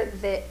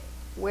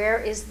where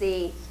is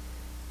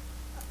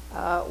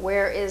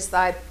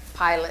thy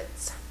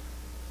pilots?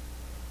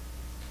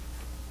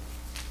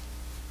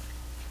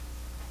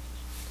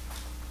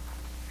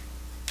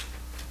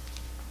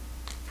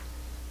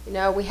 You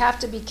know, we have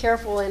to be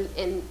careful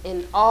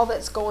in all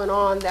that's going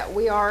on, that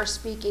we are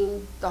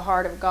speaking the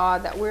heart of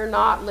God, that we're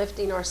not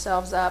lifting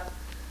ourselves up,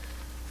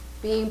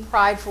 being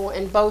prideful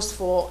and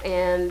boastful,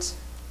 and,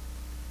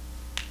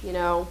 you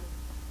know,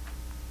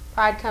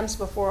 pride comes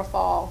before a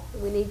fall.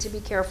 We need to be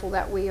careful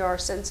that we are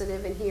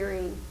sensitive in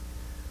hearing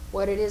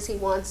what it is He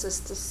wants us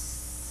to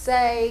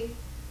say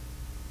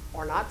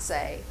or not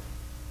say,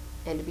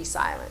 and to be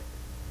silent.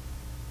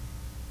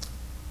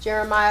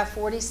 Jeremiah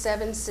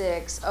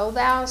 47:6. O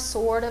thou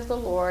sword of the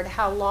Lord,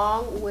 how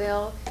long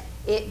will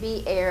it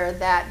be ere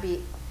that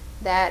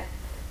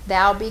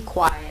thou be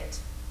quiet?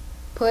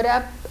 Put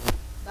up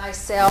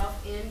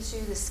thyself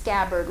into the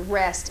scabbard,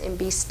 rest and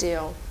be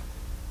still.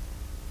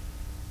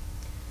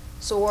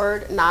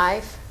 Sword,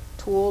 knife,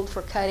 tool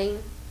for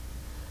cutting.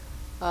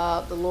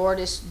 The Lord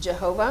is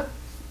Jehovah.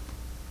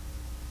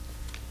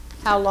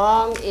 How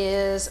long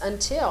is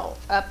until?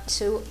 Up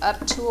to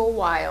a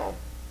while.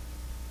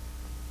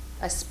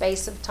 A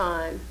space of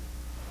time.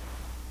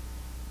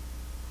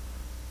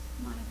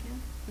 Monica,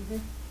 Mm-hmm.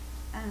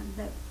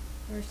 that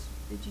verse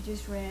that you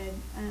just read,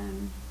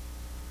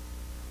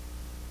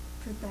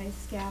 put thy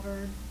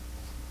scabbard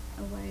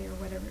away, or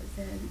whatever it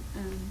said.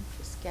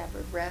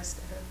 Scabbard, rest.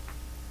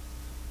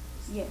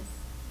 Yes.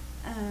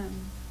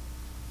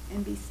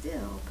 And be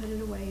still. Put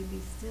it away and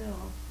be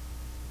still.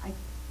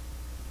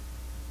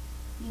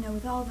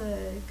 With all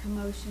the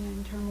commotion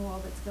and turmoil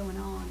that's going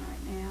on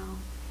right now,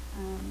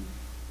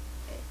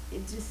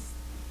 it just,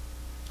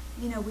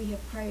 we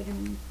have prayed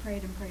and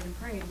prayed and prayed and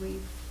prayed.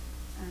 We've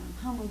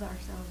humbled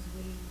ourselves.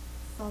 We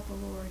sought the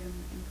Lord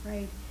and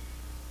prayed.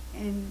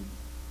 And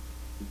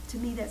to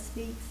me that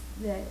speaks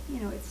that,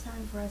 it's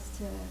time for us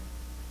to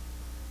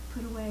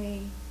put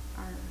away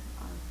our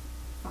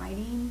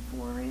fighting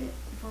for it,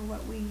 for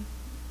what we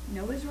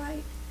know is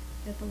right,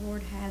 that the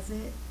Lord has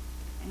it,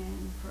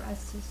 and for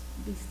us to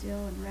be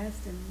still and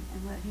rest and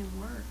let Him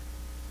work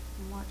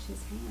and watch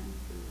His hand.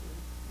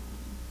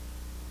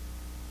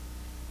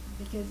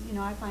 Because,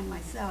 I find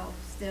myself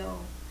still,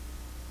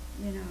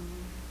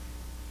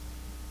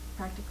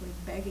 practically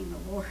begging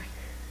the Lord,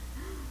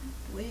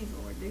 please,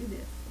 Lord, do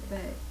this.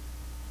 But,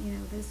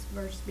 this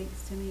verse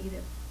speaks to me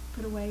to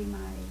put away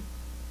my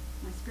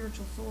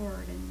spiritual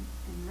sword and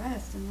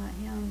rest and let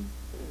Him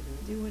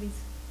do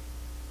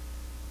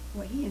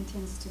what He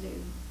intends to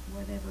do,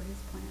 whatever His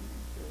plan is.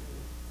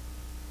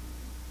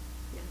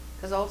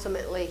 Because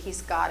ultimately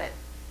He's got it.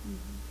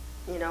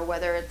 Mm-hmm.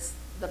 Whether it's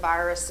the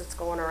virus that's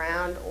going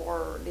around,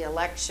 or the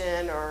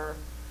election, or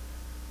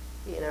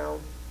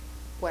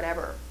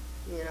whatever.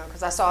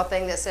 Because I saw a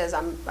thing that says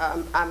I'm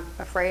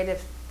afraid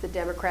if the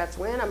Democrats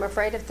win. I'm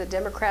afraid if the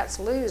Democrats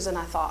lose. And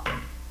I thought,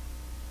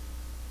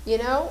 you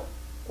know,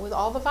 with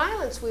all the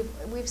violence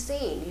we've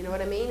seen, you know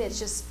what I mean? It's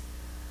just,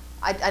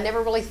 I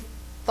never really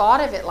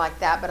thought of it like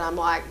that, but I'm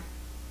like,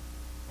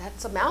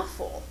 that's a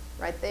mouthful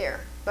right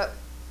there. But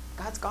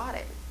God's got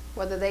it.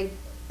 Whether they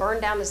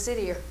burn down the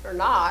city or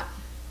not,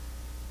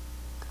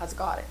 God's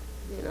got it,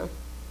 you know.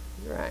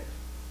 You're right.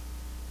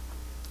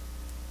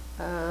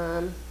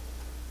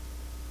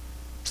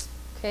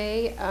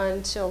 Okay,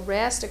 until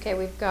rest. Okay,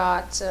 we've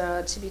got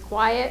to be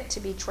quiet, to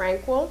be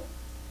tranquil,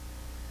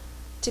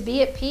 to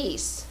be at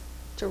peace,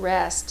 to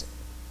rest,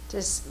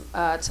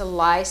 to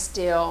lie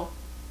still,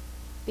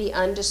 be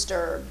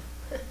undisturbed.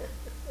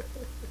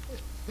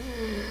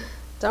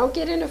 Don't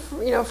get in a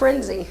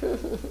frenzy.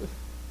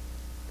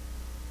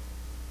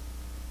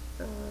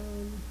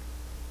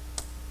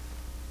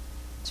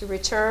 To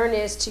return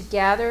is to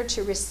gather,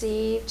 to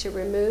receive, to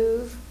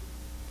remove,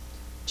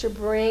 to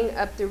bring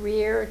up the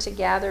rear, to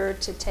gather,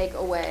 to take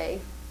away.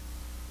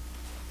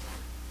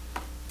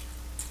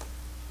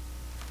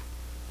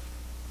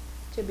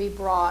 To be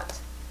brought.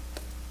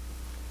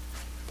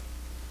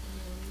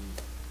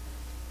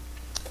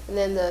 And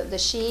then the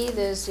sheath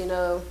is,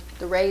 the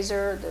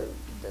razor, the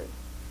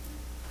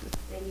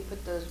thing you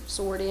put the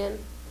sword in.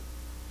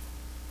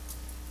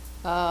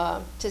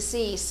 To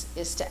cease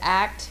is to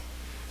act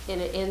in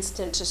an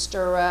instant, to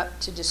stir up,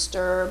 to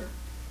disturb,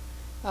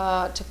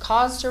 to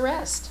cause to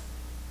rest,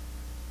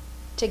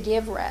 to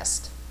give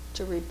rest,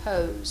 to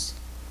repose,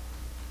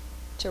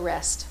 to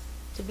rest,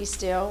 to be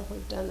still.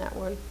 We've done that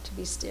one, to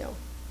be still.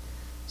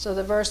 So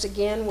the verse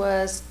again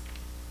was,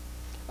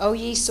 O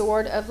ye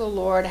sword of the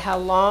Lord, how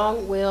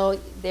long will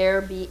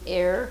there be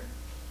ere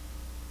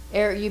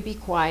you be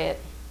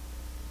quiet?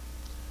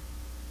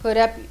 Put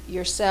up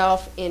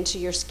yourself into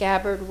your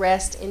scabbard,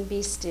 rest and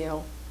be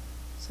still.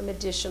 Some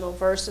additional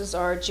verses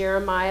are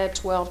Jeremiah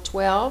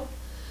 12:12.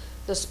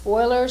 The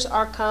spoilers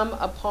are come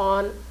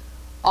upon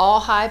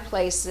all high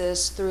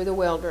places through the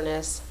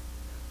wilderness.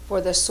 For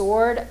the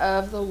sword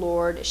of the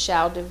Lord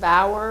shall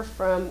devour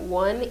from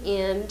one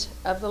end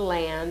of the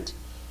land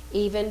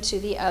even to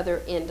the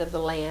other end of the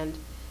land.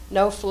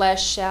 No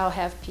flesh shall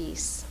have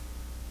peace.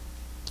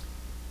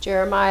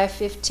 Jeremiah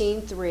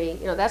 15:3.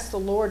 That's the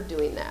Lord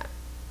doing that.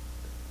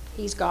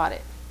 He's got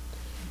it.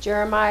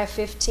 Jeremiah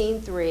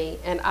 15:3,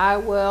 and I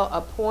will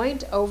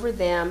appoint over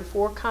them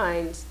 4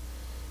 kinds,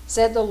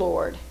 said the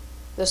Lord,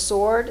 the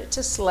sword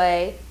to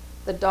slay,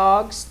 the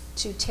dogs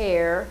to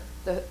tear,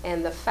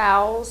 and the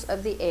fowls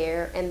of the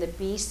air, and the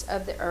beasts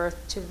of the earth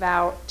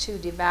to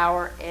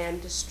devour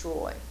and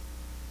destroy.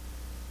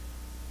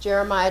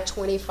 Jeremiah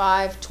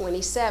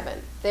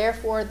 25:27,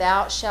 therefore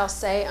thou shalt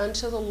say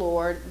unto the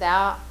Lord,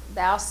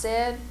 thus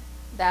said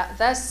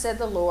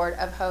the Lord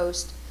of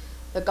hosts,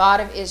 the God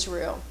of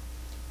Israel,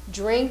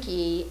 drink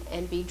ye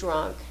and be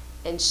drunk,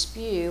 and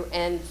spew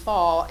and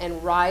fall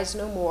and rise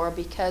no more,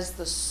 because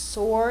the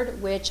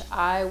sword which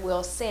I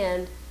will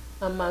send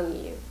among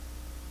you.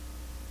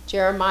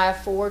 Jeremiah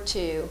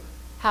 4:2,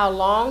 how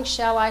long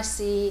shall I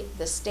see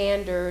the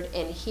standard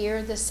and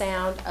hear the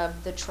sound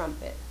of the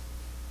trumpet?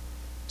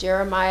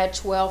 Jeremiah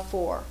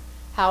 12:4,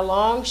 how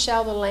long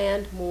shall the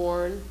land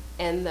mourn,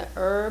 and the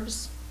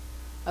herbs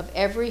of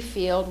every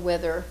field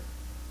wither,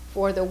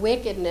 for the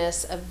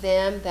wickedness of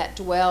them that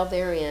dwell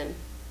therein?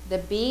 The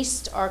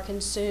beasts are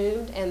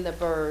consumed, and the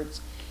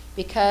birds,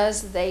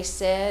 because they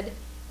said,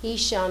 he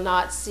shall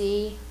not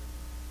see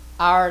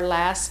our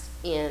last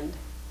end.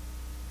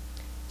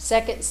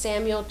 2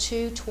 Samuel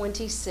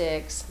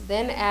 2:26,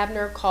 then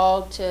Abner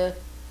called to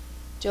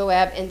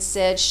Joab and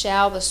said,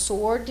 shall the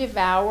sword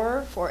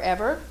devour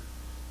forever?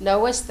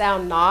 Knowest thou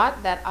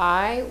not that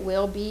I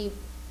will be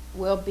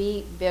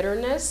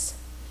bitterness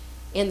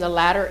in the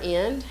latter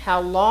end? How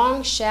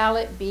long shall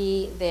it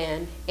be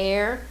then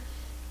ere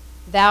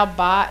thou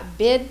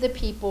bid the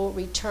people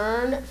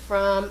return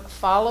from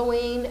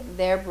following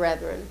their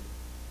brethren?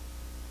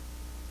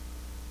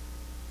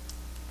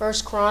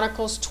 1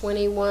 Chronicles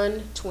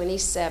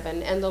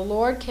 21:27, and the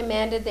Lord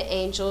commanded the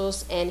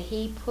angels, and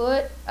he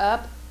put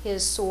up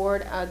his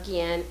sword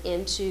again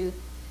into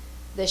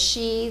the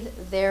sheath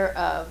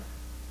thereof.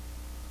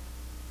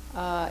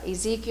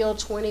 Ezekiel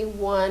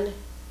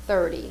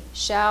 21:30,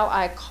 shall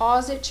I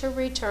cause it to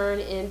return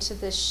into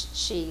the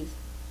sheath?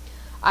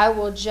 I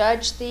will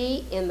judge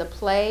thee in the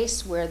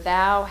place where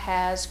thou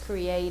hast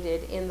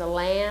created, in the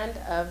land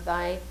of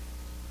thy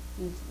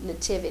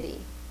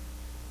nativity.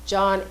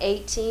 John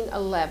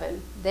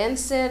 18:11. Then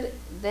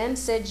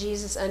said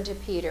Jesus unto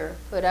Peter,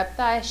 put up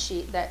thy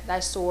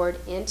sword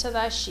into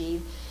thy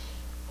sheath,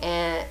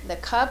 and the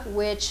cup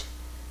which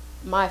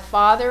my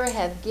Father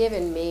hath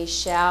given me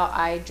shall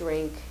I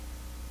drink.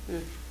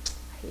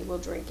 He will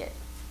drink it.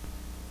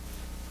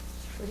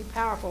 Pretty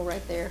powerful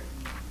right there.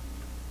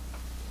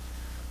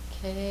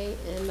 Okay,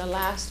 and the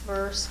last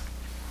verse,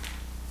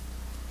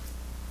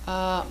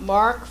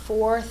 Mark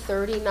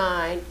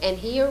 4:39, and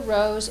he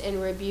arose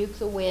and rebuked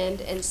the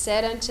wind, and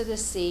said unto the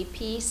sea,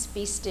 peace,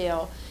 be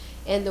still.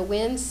 And the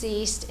wind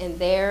ceased, and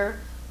there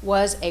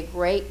was a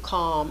great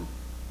calm.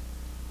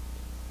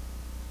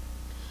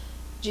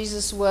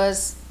 Jesus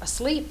was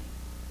asleep.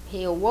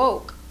 He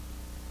awoke.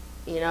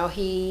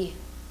 He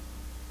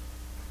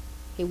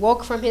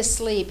woke from his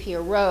sleep. He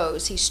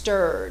arose. He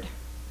stirred.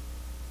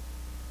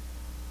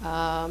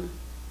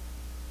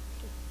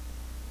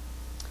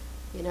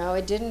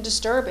 It didn't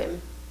disturb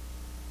him.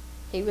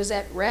 He was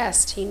at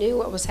rest. He knew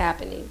what was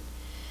happening.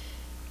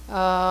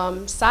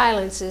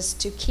 Silence is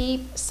to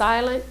keep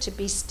silent, to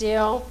be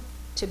still,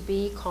 to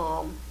be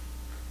calm.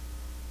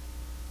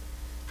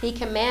 He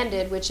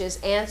commanded, which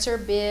is answer,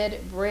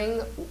 bid,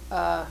 bring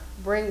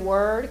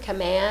word,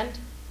 command.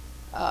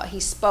 He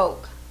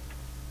spoke.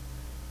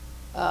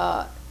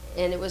 And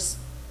it was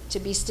to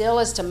be still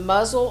is to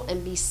muzzle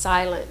and be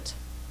silent.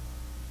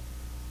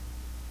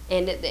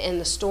 And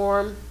the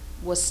storm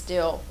was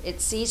still.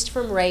 It ceased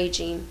from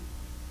raging.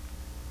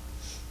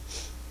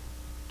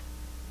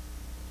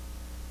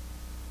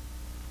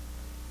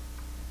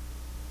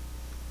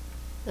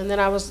 And then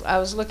I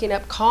was looking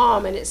up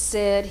calm, and it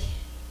said,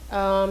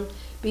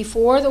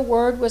 before the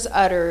word was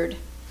uttered,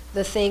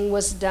 the thing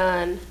was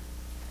done.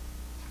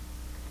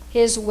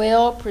 His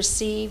will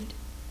perceived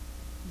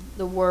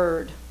the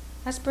word.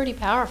 That's pretty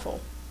powerful.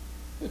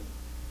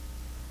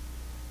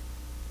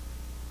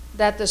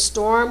 That the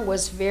storm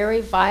was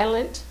very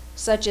violent,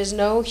 such as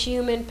no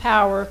human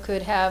power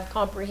could have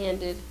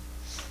comprehended.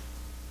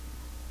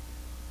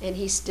 And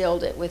he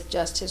stilled it with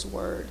just his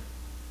word.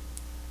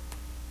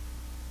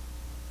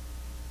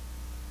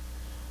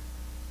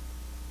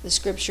 The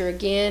scripture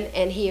again,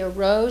 and he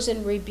arose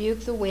and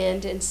rebuked the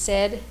wind and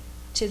said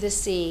to the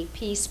sea,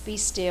 peace, be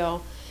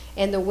still.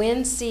 And the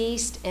wind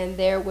ceased, and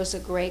there was a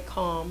great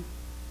calm.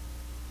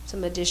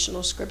 Some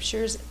additional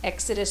scriptures,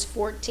 Exodus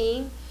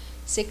 14,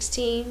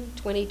 16,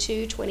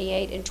 22,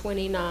 28, and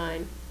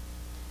 29.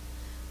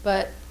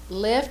 But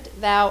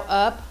lift thou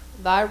up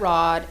thy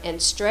rod,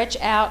 and stretch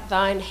out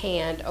thine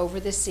hand over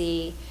the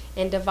sea,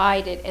 and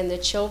divide it, and the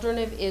children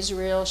of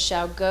Israel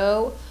shall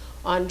go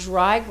on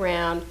dry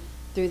ground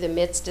through the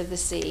midst of the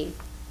sea.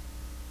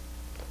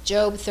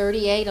 Job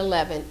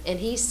 38:11. And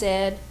he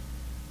said,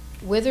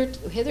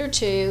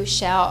 hitherto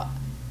shalt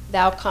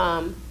thou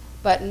come,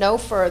 but no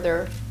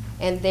further,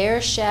 and there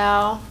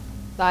shall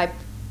thy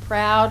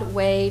proud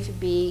wave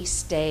be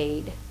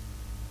stayed.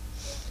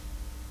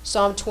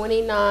 Psalm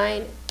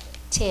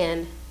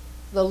 29:10.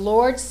 The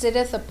Lord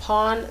sitteth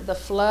upon the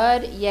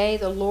flood, yea,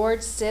 the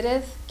Lord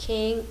sitteth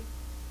king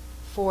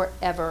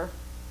forever.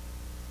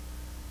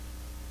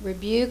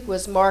 Rebuke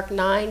was Mark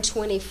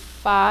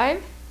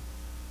 9:25.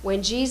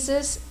 When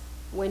Jesus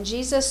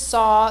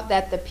saw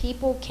that the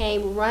people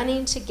came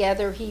running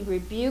together, he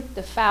rebuked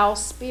the foul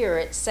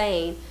spirit,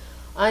 saying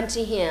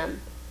unto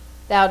him,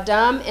 Thou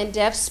dumb and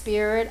deaf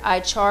spirit,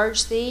 I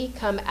charge thee,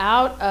 come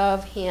out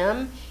of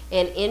him,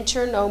 and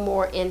enter no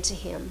more into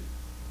him.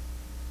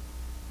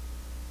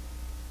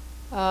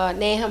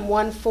 Nahum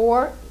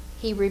 1:4,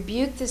 he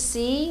rebuked the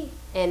sea,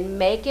 and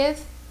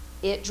maketh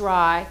it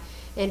dry,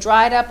 and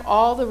dried up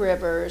all the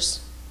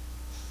rivers.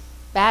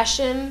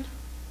 Bashan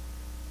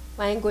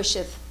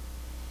languisheth,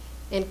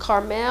 and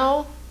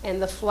Carmel and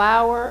the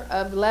flower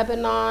of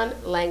Lebanon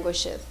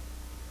languisheth.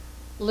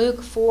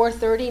 Luke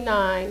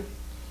 4:39,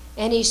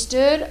 and he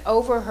stood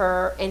over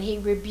her, and he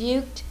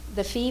rebuked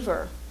the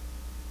fever,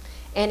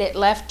 and it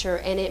left her,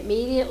 and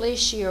immediately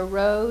she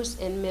arose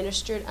and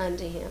ministered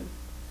unto him.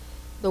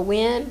 The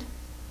wind,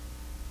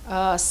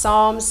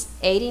 Psalms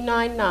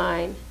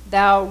 89:9,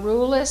 thou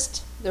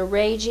rulest the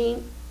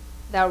raging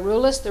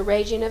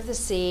of the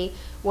sea.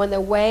 When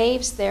the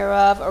waves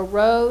thereof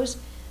arose,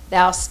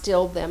 thou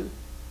stilled them.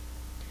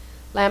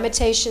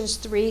 Lamentations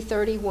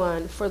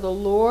 3:31, for the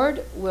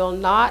Lord will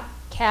not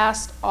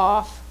cast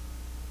off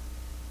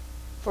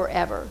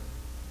forever.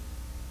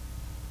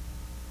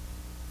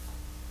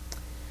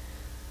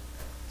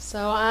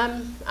 So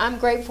I'm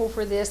grateful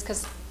for this,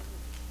 because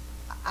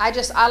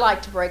I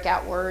like to break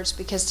out words,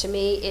 because to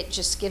me it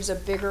just gives a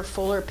bigger,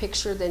 fuller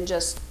picture than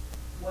just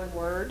one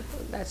word.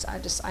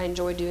 I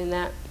enjoy doing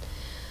that.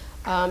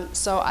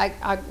 So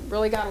I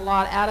really got a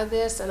lot out of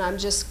this, and I'm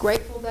just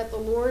grateful that the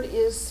Lord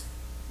is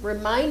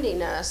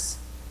reminding us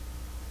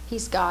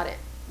He's got it.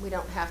 We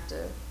don't have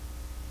to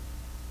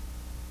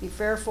be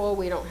fearful.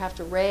 We don't have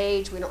to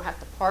rage. We don't have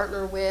to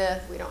partner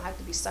with. We don't have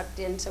to be sucked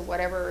into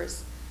whatever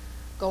is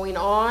going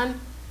on.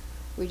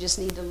 We just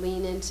need to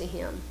lean into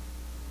Him.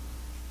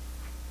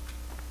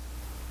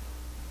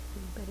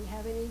 Anybody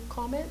have any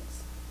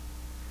comments?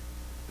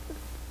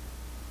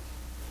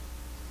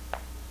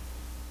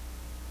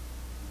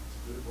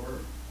 Good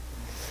word.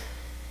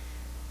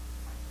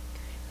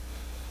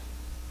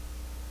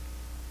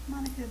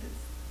 Monica,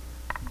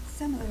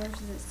 some of the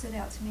verses that stood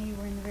out to me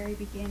were in the very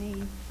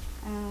beginning,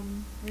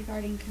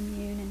 regarding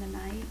commune in the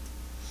night.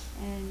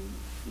 And,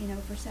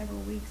 for several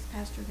weeks,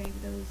 Pastor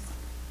gave those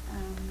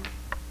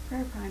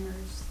prayer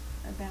primers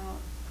about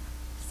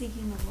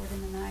seeking the Lord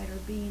in the night, or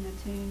being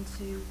attuned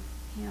to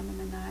Him in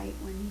the night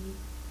when He,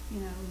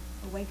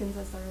 awakens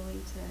us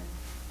early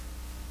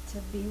to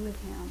be with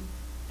Him.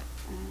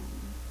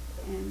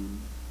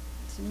 And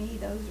to me,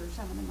 those are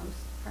some of the most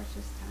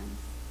precious times.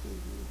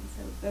 And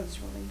so those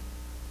really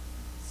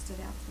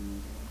stood out to me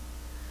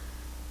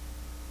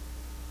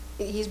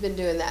today. He's been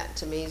doing that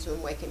to me. He's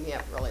been waking me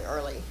up really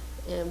early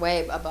and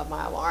way above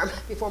my alarm,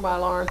 before my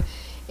alarm.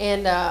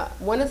 And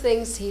one of the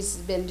things he's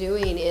been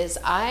doing is,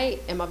 I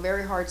am a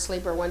very hard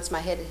sleeper. Once my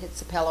head hits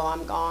the pillow,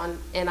 I'm gone.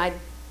 And I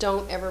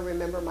don't ever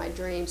remember my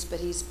dreams, but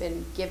he's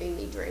been giving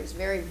me dreams,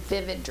 very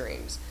vivid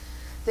dreams,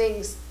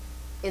 things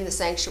in the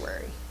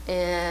sanctuary.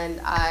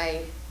 And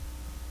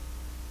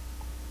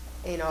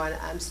and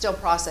I'm still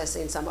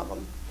processing some of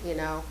them,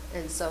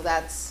 and so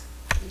that's,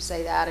 you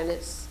say that, and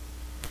it's,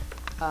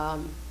 I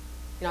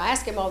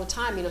ask him all the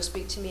time,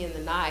 speak to me in the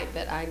night,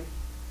 but I'm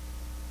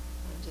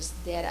just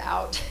dead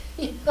out,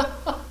 and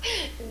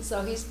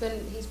so he's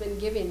been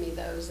giving me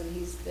those, and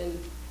he's been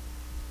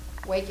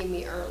waking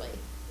me early,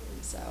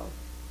 and so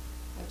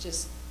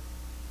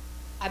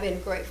I've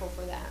been grateful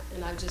for that,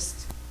 and I've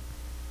just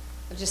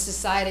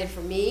decided,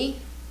 for me,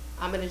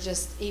 I'm going to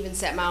just even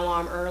set my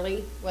alarm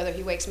early, whether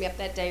he wakes me up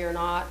that day or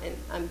not, and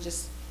I'm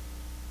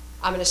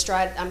going to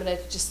strive, I'm going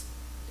to just,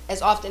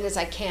 as often as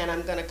I can,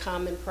 I'm going to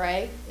come and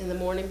pray in the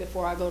morning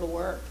before I go to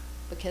work,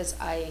 because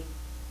I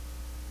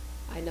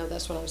know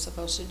that's what I'm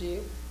supposed to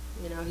do.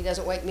 He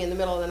doesn't wake me in the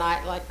middle of the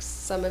night like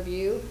some of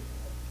you,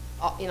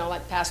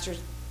 like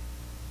pastors.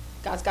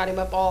 God's got him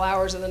up all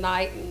hours of the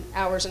night and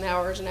hours and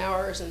hours and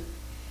hours, and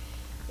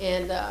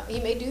he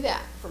may do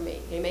that for me.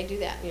 He may do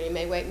that. He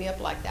may wake me up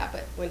like that.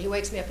 But when he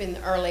wakes me up in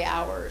the early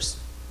hours,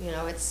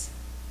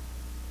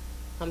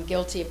 I'm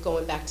guilty of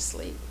going back to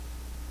sleep.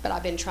 But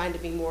I've been trying to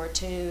be more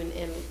attuned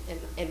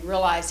and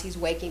realize he's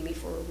waking me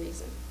for a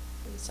reason.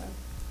 And so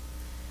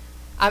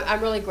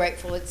I'm really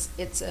grateful.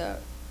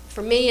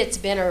 For me, it's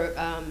been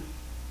a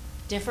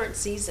different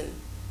season.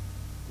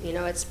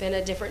 It's been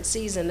a different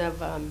season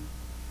of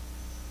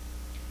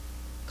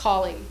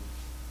calling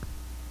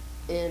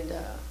and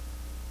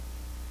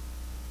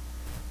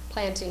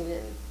planting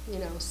and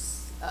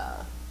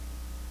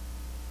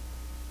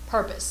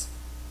purpose,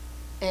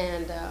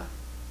 and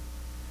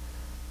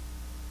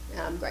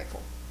I'm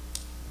grateful.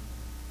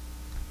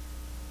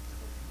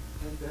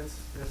 I think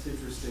that's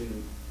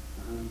interesting.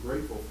 I'm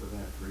grateful for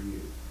that for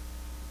you,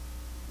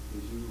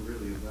 because you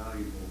really are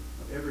valuable.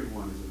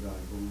 Everyone is a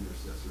valuable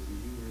intercessor, but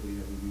you really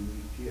have a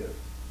unique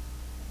gift.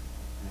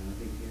 And I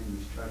think the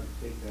enemy's tried to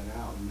take that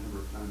out a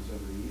number of times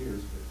over the years,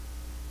 but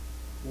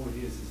the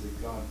point is that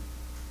God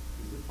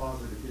is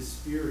deposited His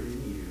Spirit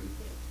in you.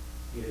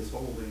 He is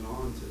holding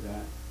on to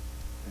that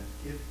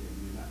gifting.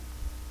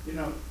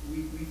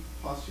 We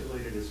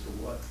postulated as to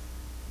what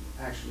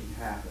actually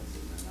happens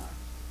in the night.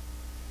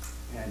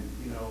 And,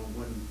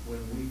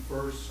 when we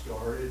first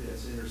started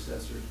as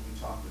intercessors, we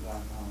talked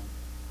about how,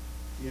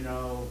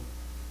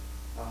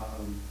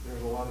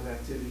 there's a lot of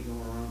activity going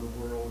around the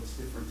world. It's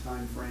different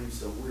time frames,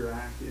 so we're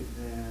active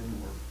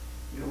then.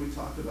 Or, we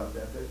talked about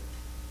that. But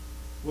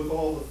with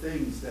all the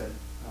things that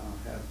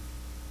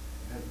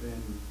have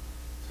been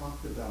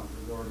talked about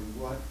regarding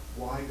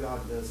why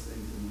God does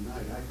things in the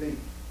night, I think,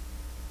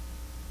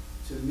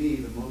 to me,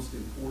 the most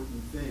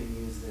important thing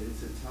is that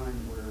it's a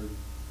time where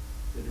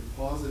the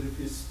deposit of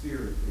His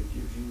Spirit that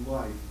gives you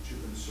life, that you're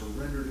going to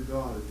surrender to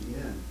God at the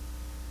end,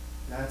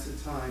 that's a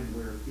time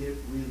where it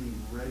really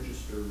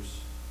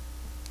registers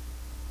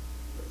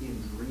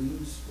in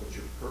dreams what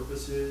your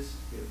purpose is.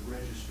 It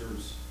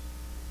registers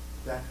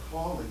that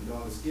calling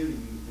God has given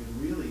you,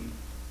 and really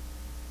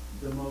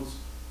the most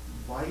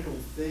vital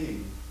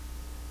thing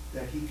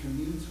that He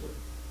communes with.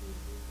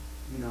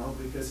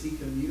 Because He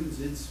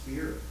communes in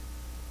spirit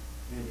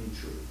and in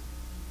truth.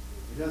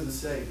 It doesn't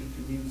say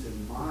He communes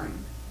in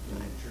mind and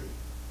in truth.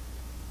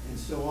 And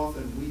so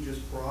often we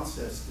just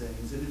process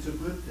things, and it's a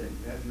good thing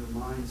to have your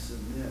mind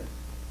submit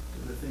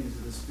to the things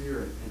of the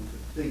Spirit and to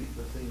think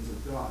the things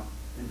of God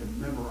and to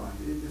memorize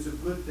it. It's a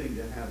good thing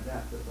to have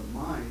that, but the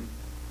mind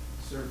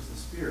serves the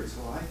Spirit.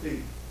 So I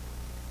think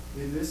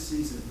in this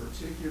season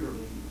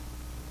particularly,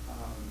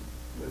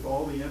 with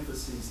all the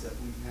emphases that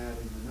we've had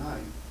in the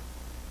night,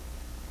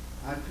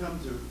 I've come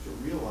to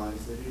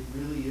realize that it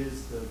really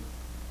is the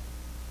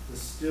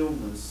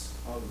stillness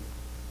of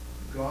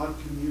God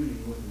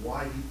communing with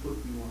why He put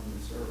you on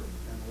this earth,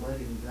 and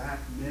letting that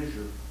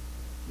measure.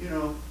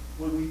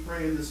 When we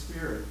pray in the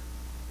Spirit,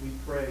 we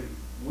pray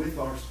with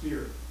our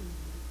spirit.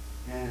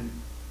 And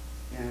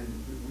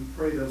we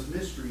pray those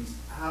mysteries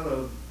out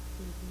of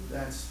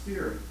that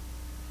spirit.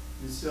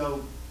 And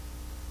so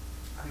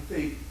I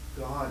think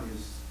God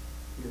is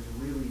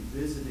really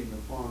visiting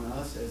upon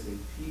us as a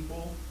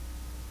people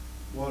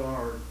what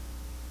our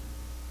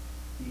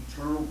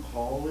eternal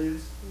call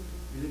is.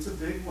 And it's a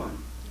big one.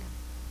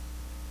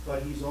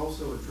 But He's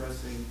also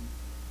addressing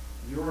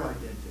your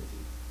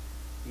identity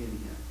in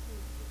Him,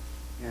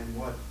 and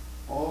what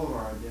all of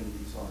our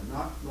identities are.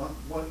 Not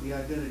what the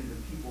identity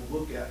that people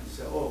look at and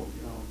say, oh,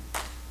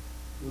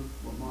 look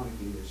what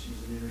Monica is.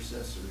 She's an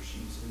intercessor.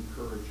 She's an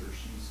encourager.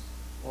 She's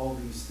all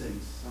these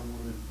things.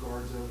 Someone that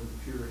guards over the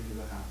purity of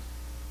the house.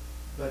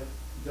 But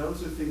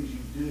those are things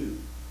you do.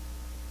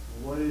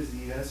 What is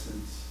the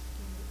essence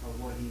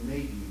of what He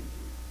made you to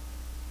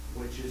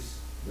do? Which is,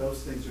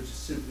 those things are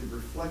just simply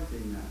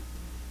reflecting that.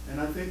 And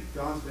I think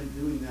God's been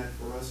doing that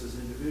for us as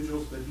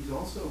individuals, but he's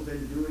also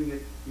been doing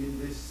it in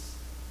this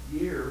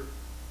year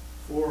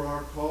for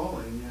our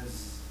calling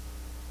as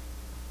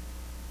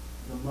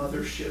the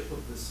mothership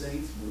of the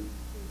saints movement.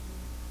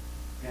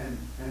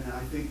 And I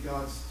think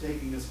God's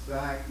taking us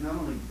back, not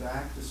only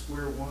back to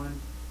square one,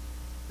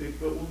 but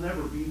we'll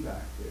never be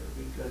back there,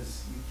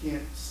 because you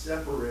can't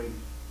separate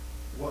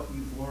what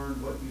you've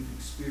learned, what you've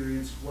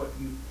experienced, what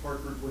you've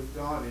partnered with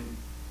God in.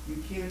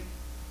 You can't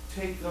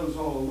take those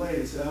all away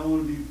and say, I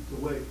want to be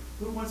the way.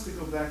 Who wants to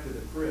go back to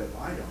the crib?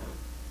 I don't.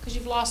 Because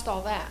you've lost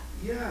all that.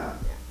 Yeah,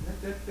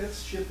 that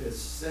ship has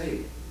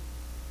sailed,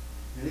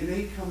 and it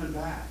ain't coming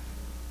back.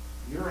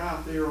 You're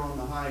out there on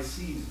the high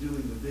seas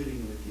doing the bidding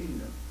of the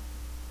kingdom.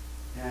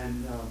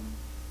 And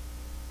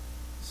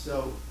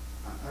so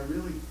I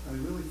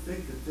really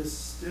think that this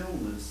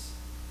stillness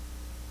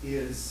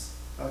is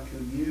a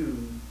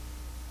commune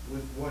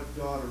with what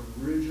God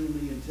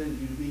originally intended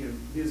you to be, and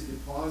his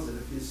deposit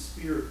of his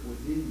spirit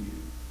within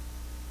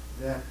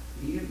you that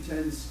he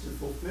intends to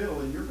fulfill,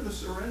 and you're going to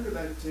surrender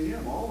that to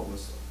him, all of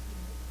us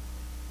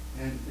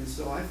are. And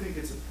so I think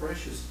it's a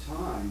precious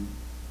time.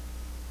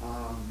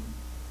 I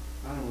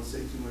don't want to say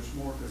too much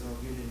more because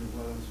I'll get into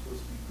what I'm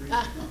supposed to be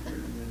preaching on here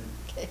in a minute.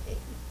 Okay.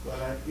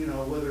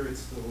 But whether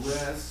it's the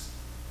rest,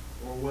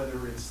 or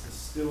whether it's the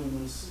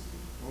stillness,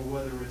 or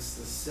whether it's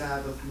the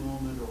Sabbath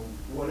moment, or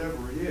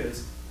whatever it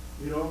is,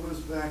 it all goes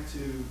back to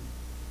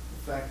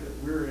the fact that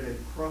we're at a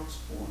crux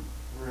point.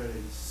 We're at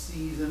a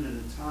season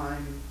and a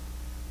time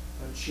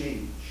of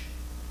change.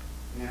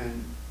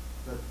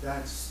 But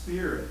that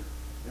spirit,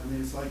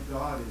 it's like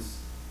God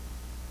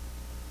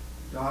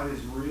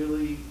is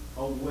really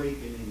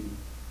awakening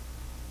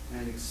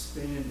and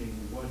expanding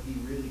what he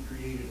really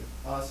created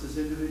us as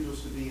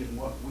individuals to be, and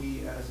what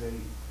we as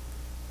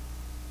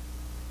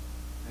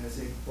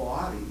a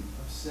body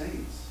of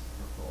saints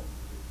are called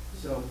to be.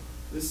 So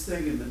this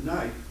thing in the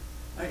night,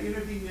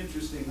 it'd be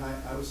interesting.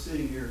 I was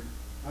sitting here,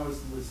 I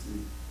was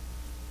listening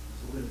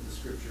to live the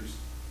scriptures,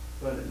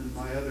 but in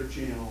my other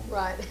channel,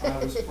 Right. I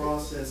was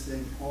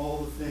processing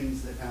all the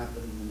things that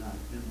happen in the night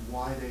and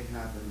why they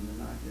happen in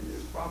the night. And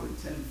there's probably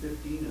 10,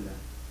 15 of them,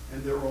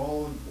 and they're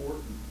all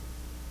important.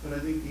 But I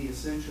think the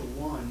essential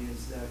one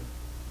is that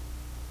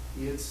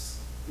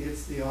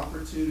it's the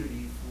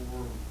opportunity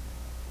for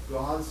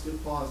God's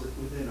deposit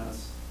within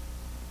us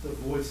to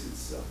voice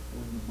itself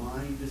when the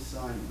mind is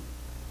silent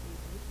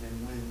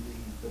and when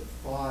the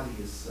body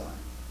is silent.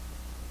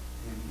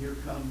 And here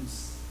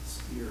comes the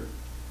Spirit.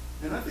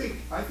 And I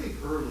think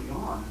early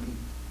on,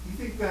 you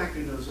think back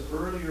in those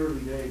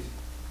early days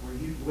where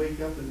you'd wake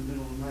up in the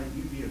middle of the night,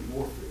 you'd be in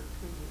warfare.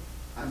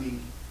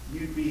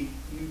 You'd be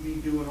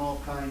doing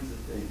all kinds of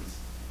things.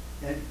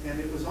 And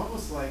it was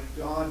almost like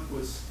God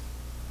was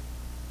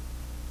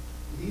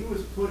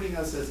putting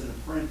us as an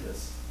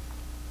apprentice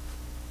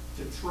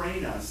to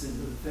train us into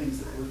the things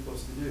that we're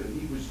supposed to do.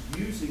 And he was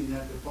using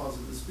that deposit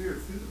of the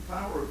Spirit through the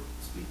power of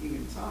speaking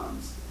in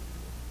tongues.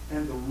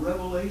 And the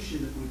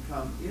revelation that would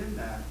come in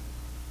that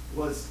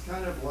was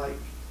kind of like,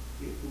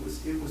 it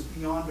was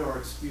beyond our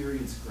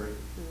experience grade.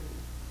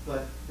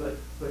 But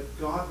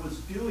God was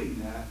doing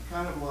that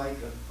kind of like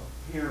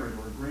a parent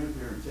or a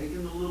grandparent,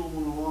 taking the little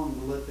one along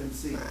to let them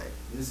see, Right.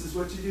 This is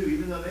what you do,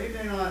 even though they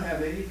may not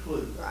have any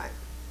clue. Right.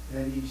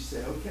 And you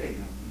say, okay,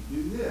 now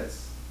you do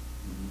this,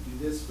 and you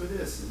do this for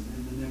this, and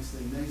then the next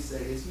thing they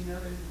say is, there's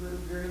a little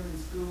girl in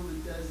school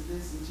that does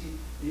this, and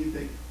you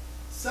think,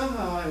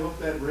 somehow I hope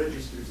that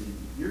registers in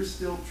you. You're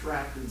still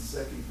trapped in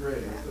second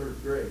grade or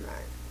third grade.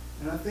 Right.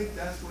 And I think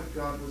that's what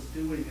God was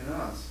doing in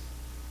us.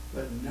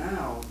 But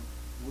now,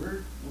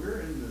 we're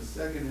in the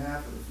second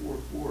half of the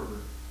fourth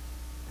quarter,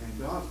 and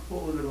God's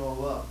pulling it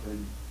all up.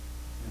 And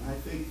I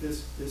think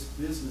this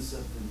business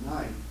of the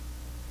night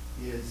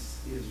is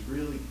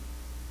really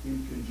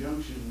in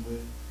conjunction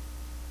with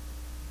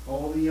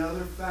all the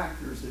other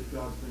factors that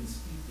God's been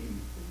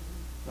speaking.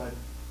 But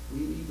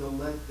we need to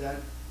let that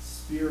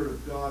Spirit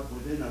of God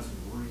within us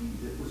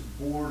breathe. It was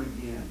born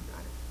again.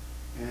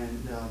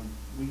 And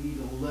we need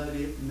to let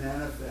it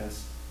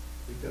manifest,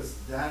 because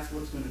that's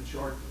what's going to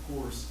chart the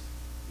course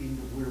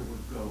into where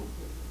we're going.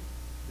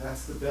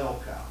 That's the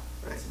bell cow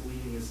that's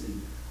leading us in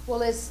there.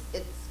 Well,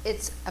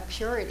 it's a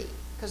purity,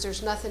 because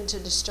there's nothing to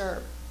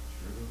disturb.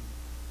 True.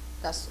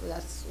 That's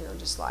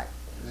just like.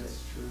 That's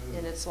true.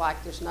 And it's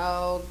like there's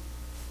no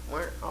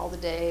all the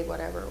day,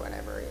 whatever.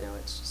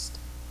 It's just.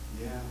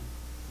 Yeah.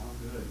 How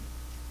good.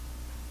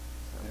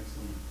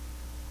 Excellent.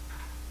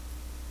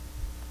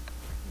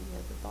 Any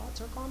other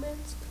thoughts or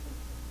comments?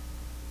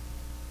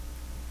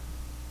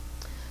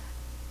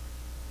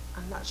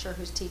 I'm not sure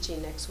who's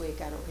teaching next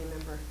week. I don't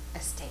remember.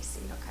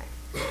 Stacy, okay.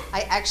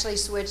 I actually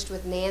switched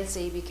with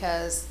Nancy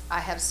because I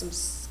have some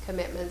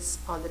commitments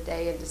on the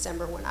day in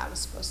December when I was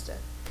supposed to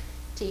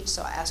teach,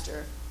 so I asked her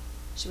if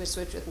she would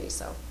switch with me,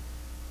 so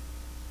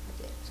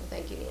I did. So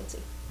thank you,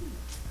 Nancy.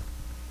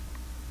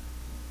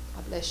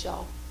 God bless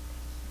y'all.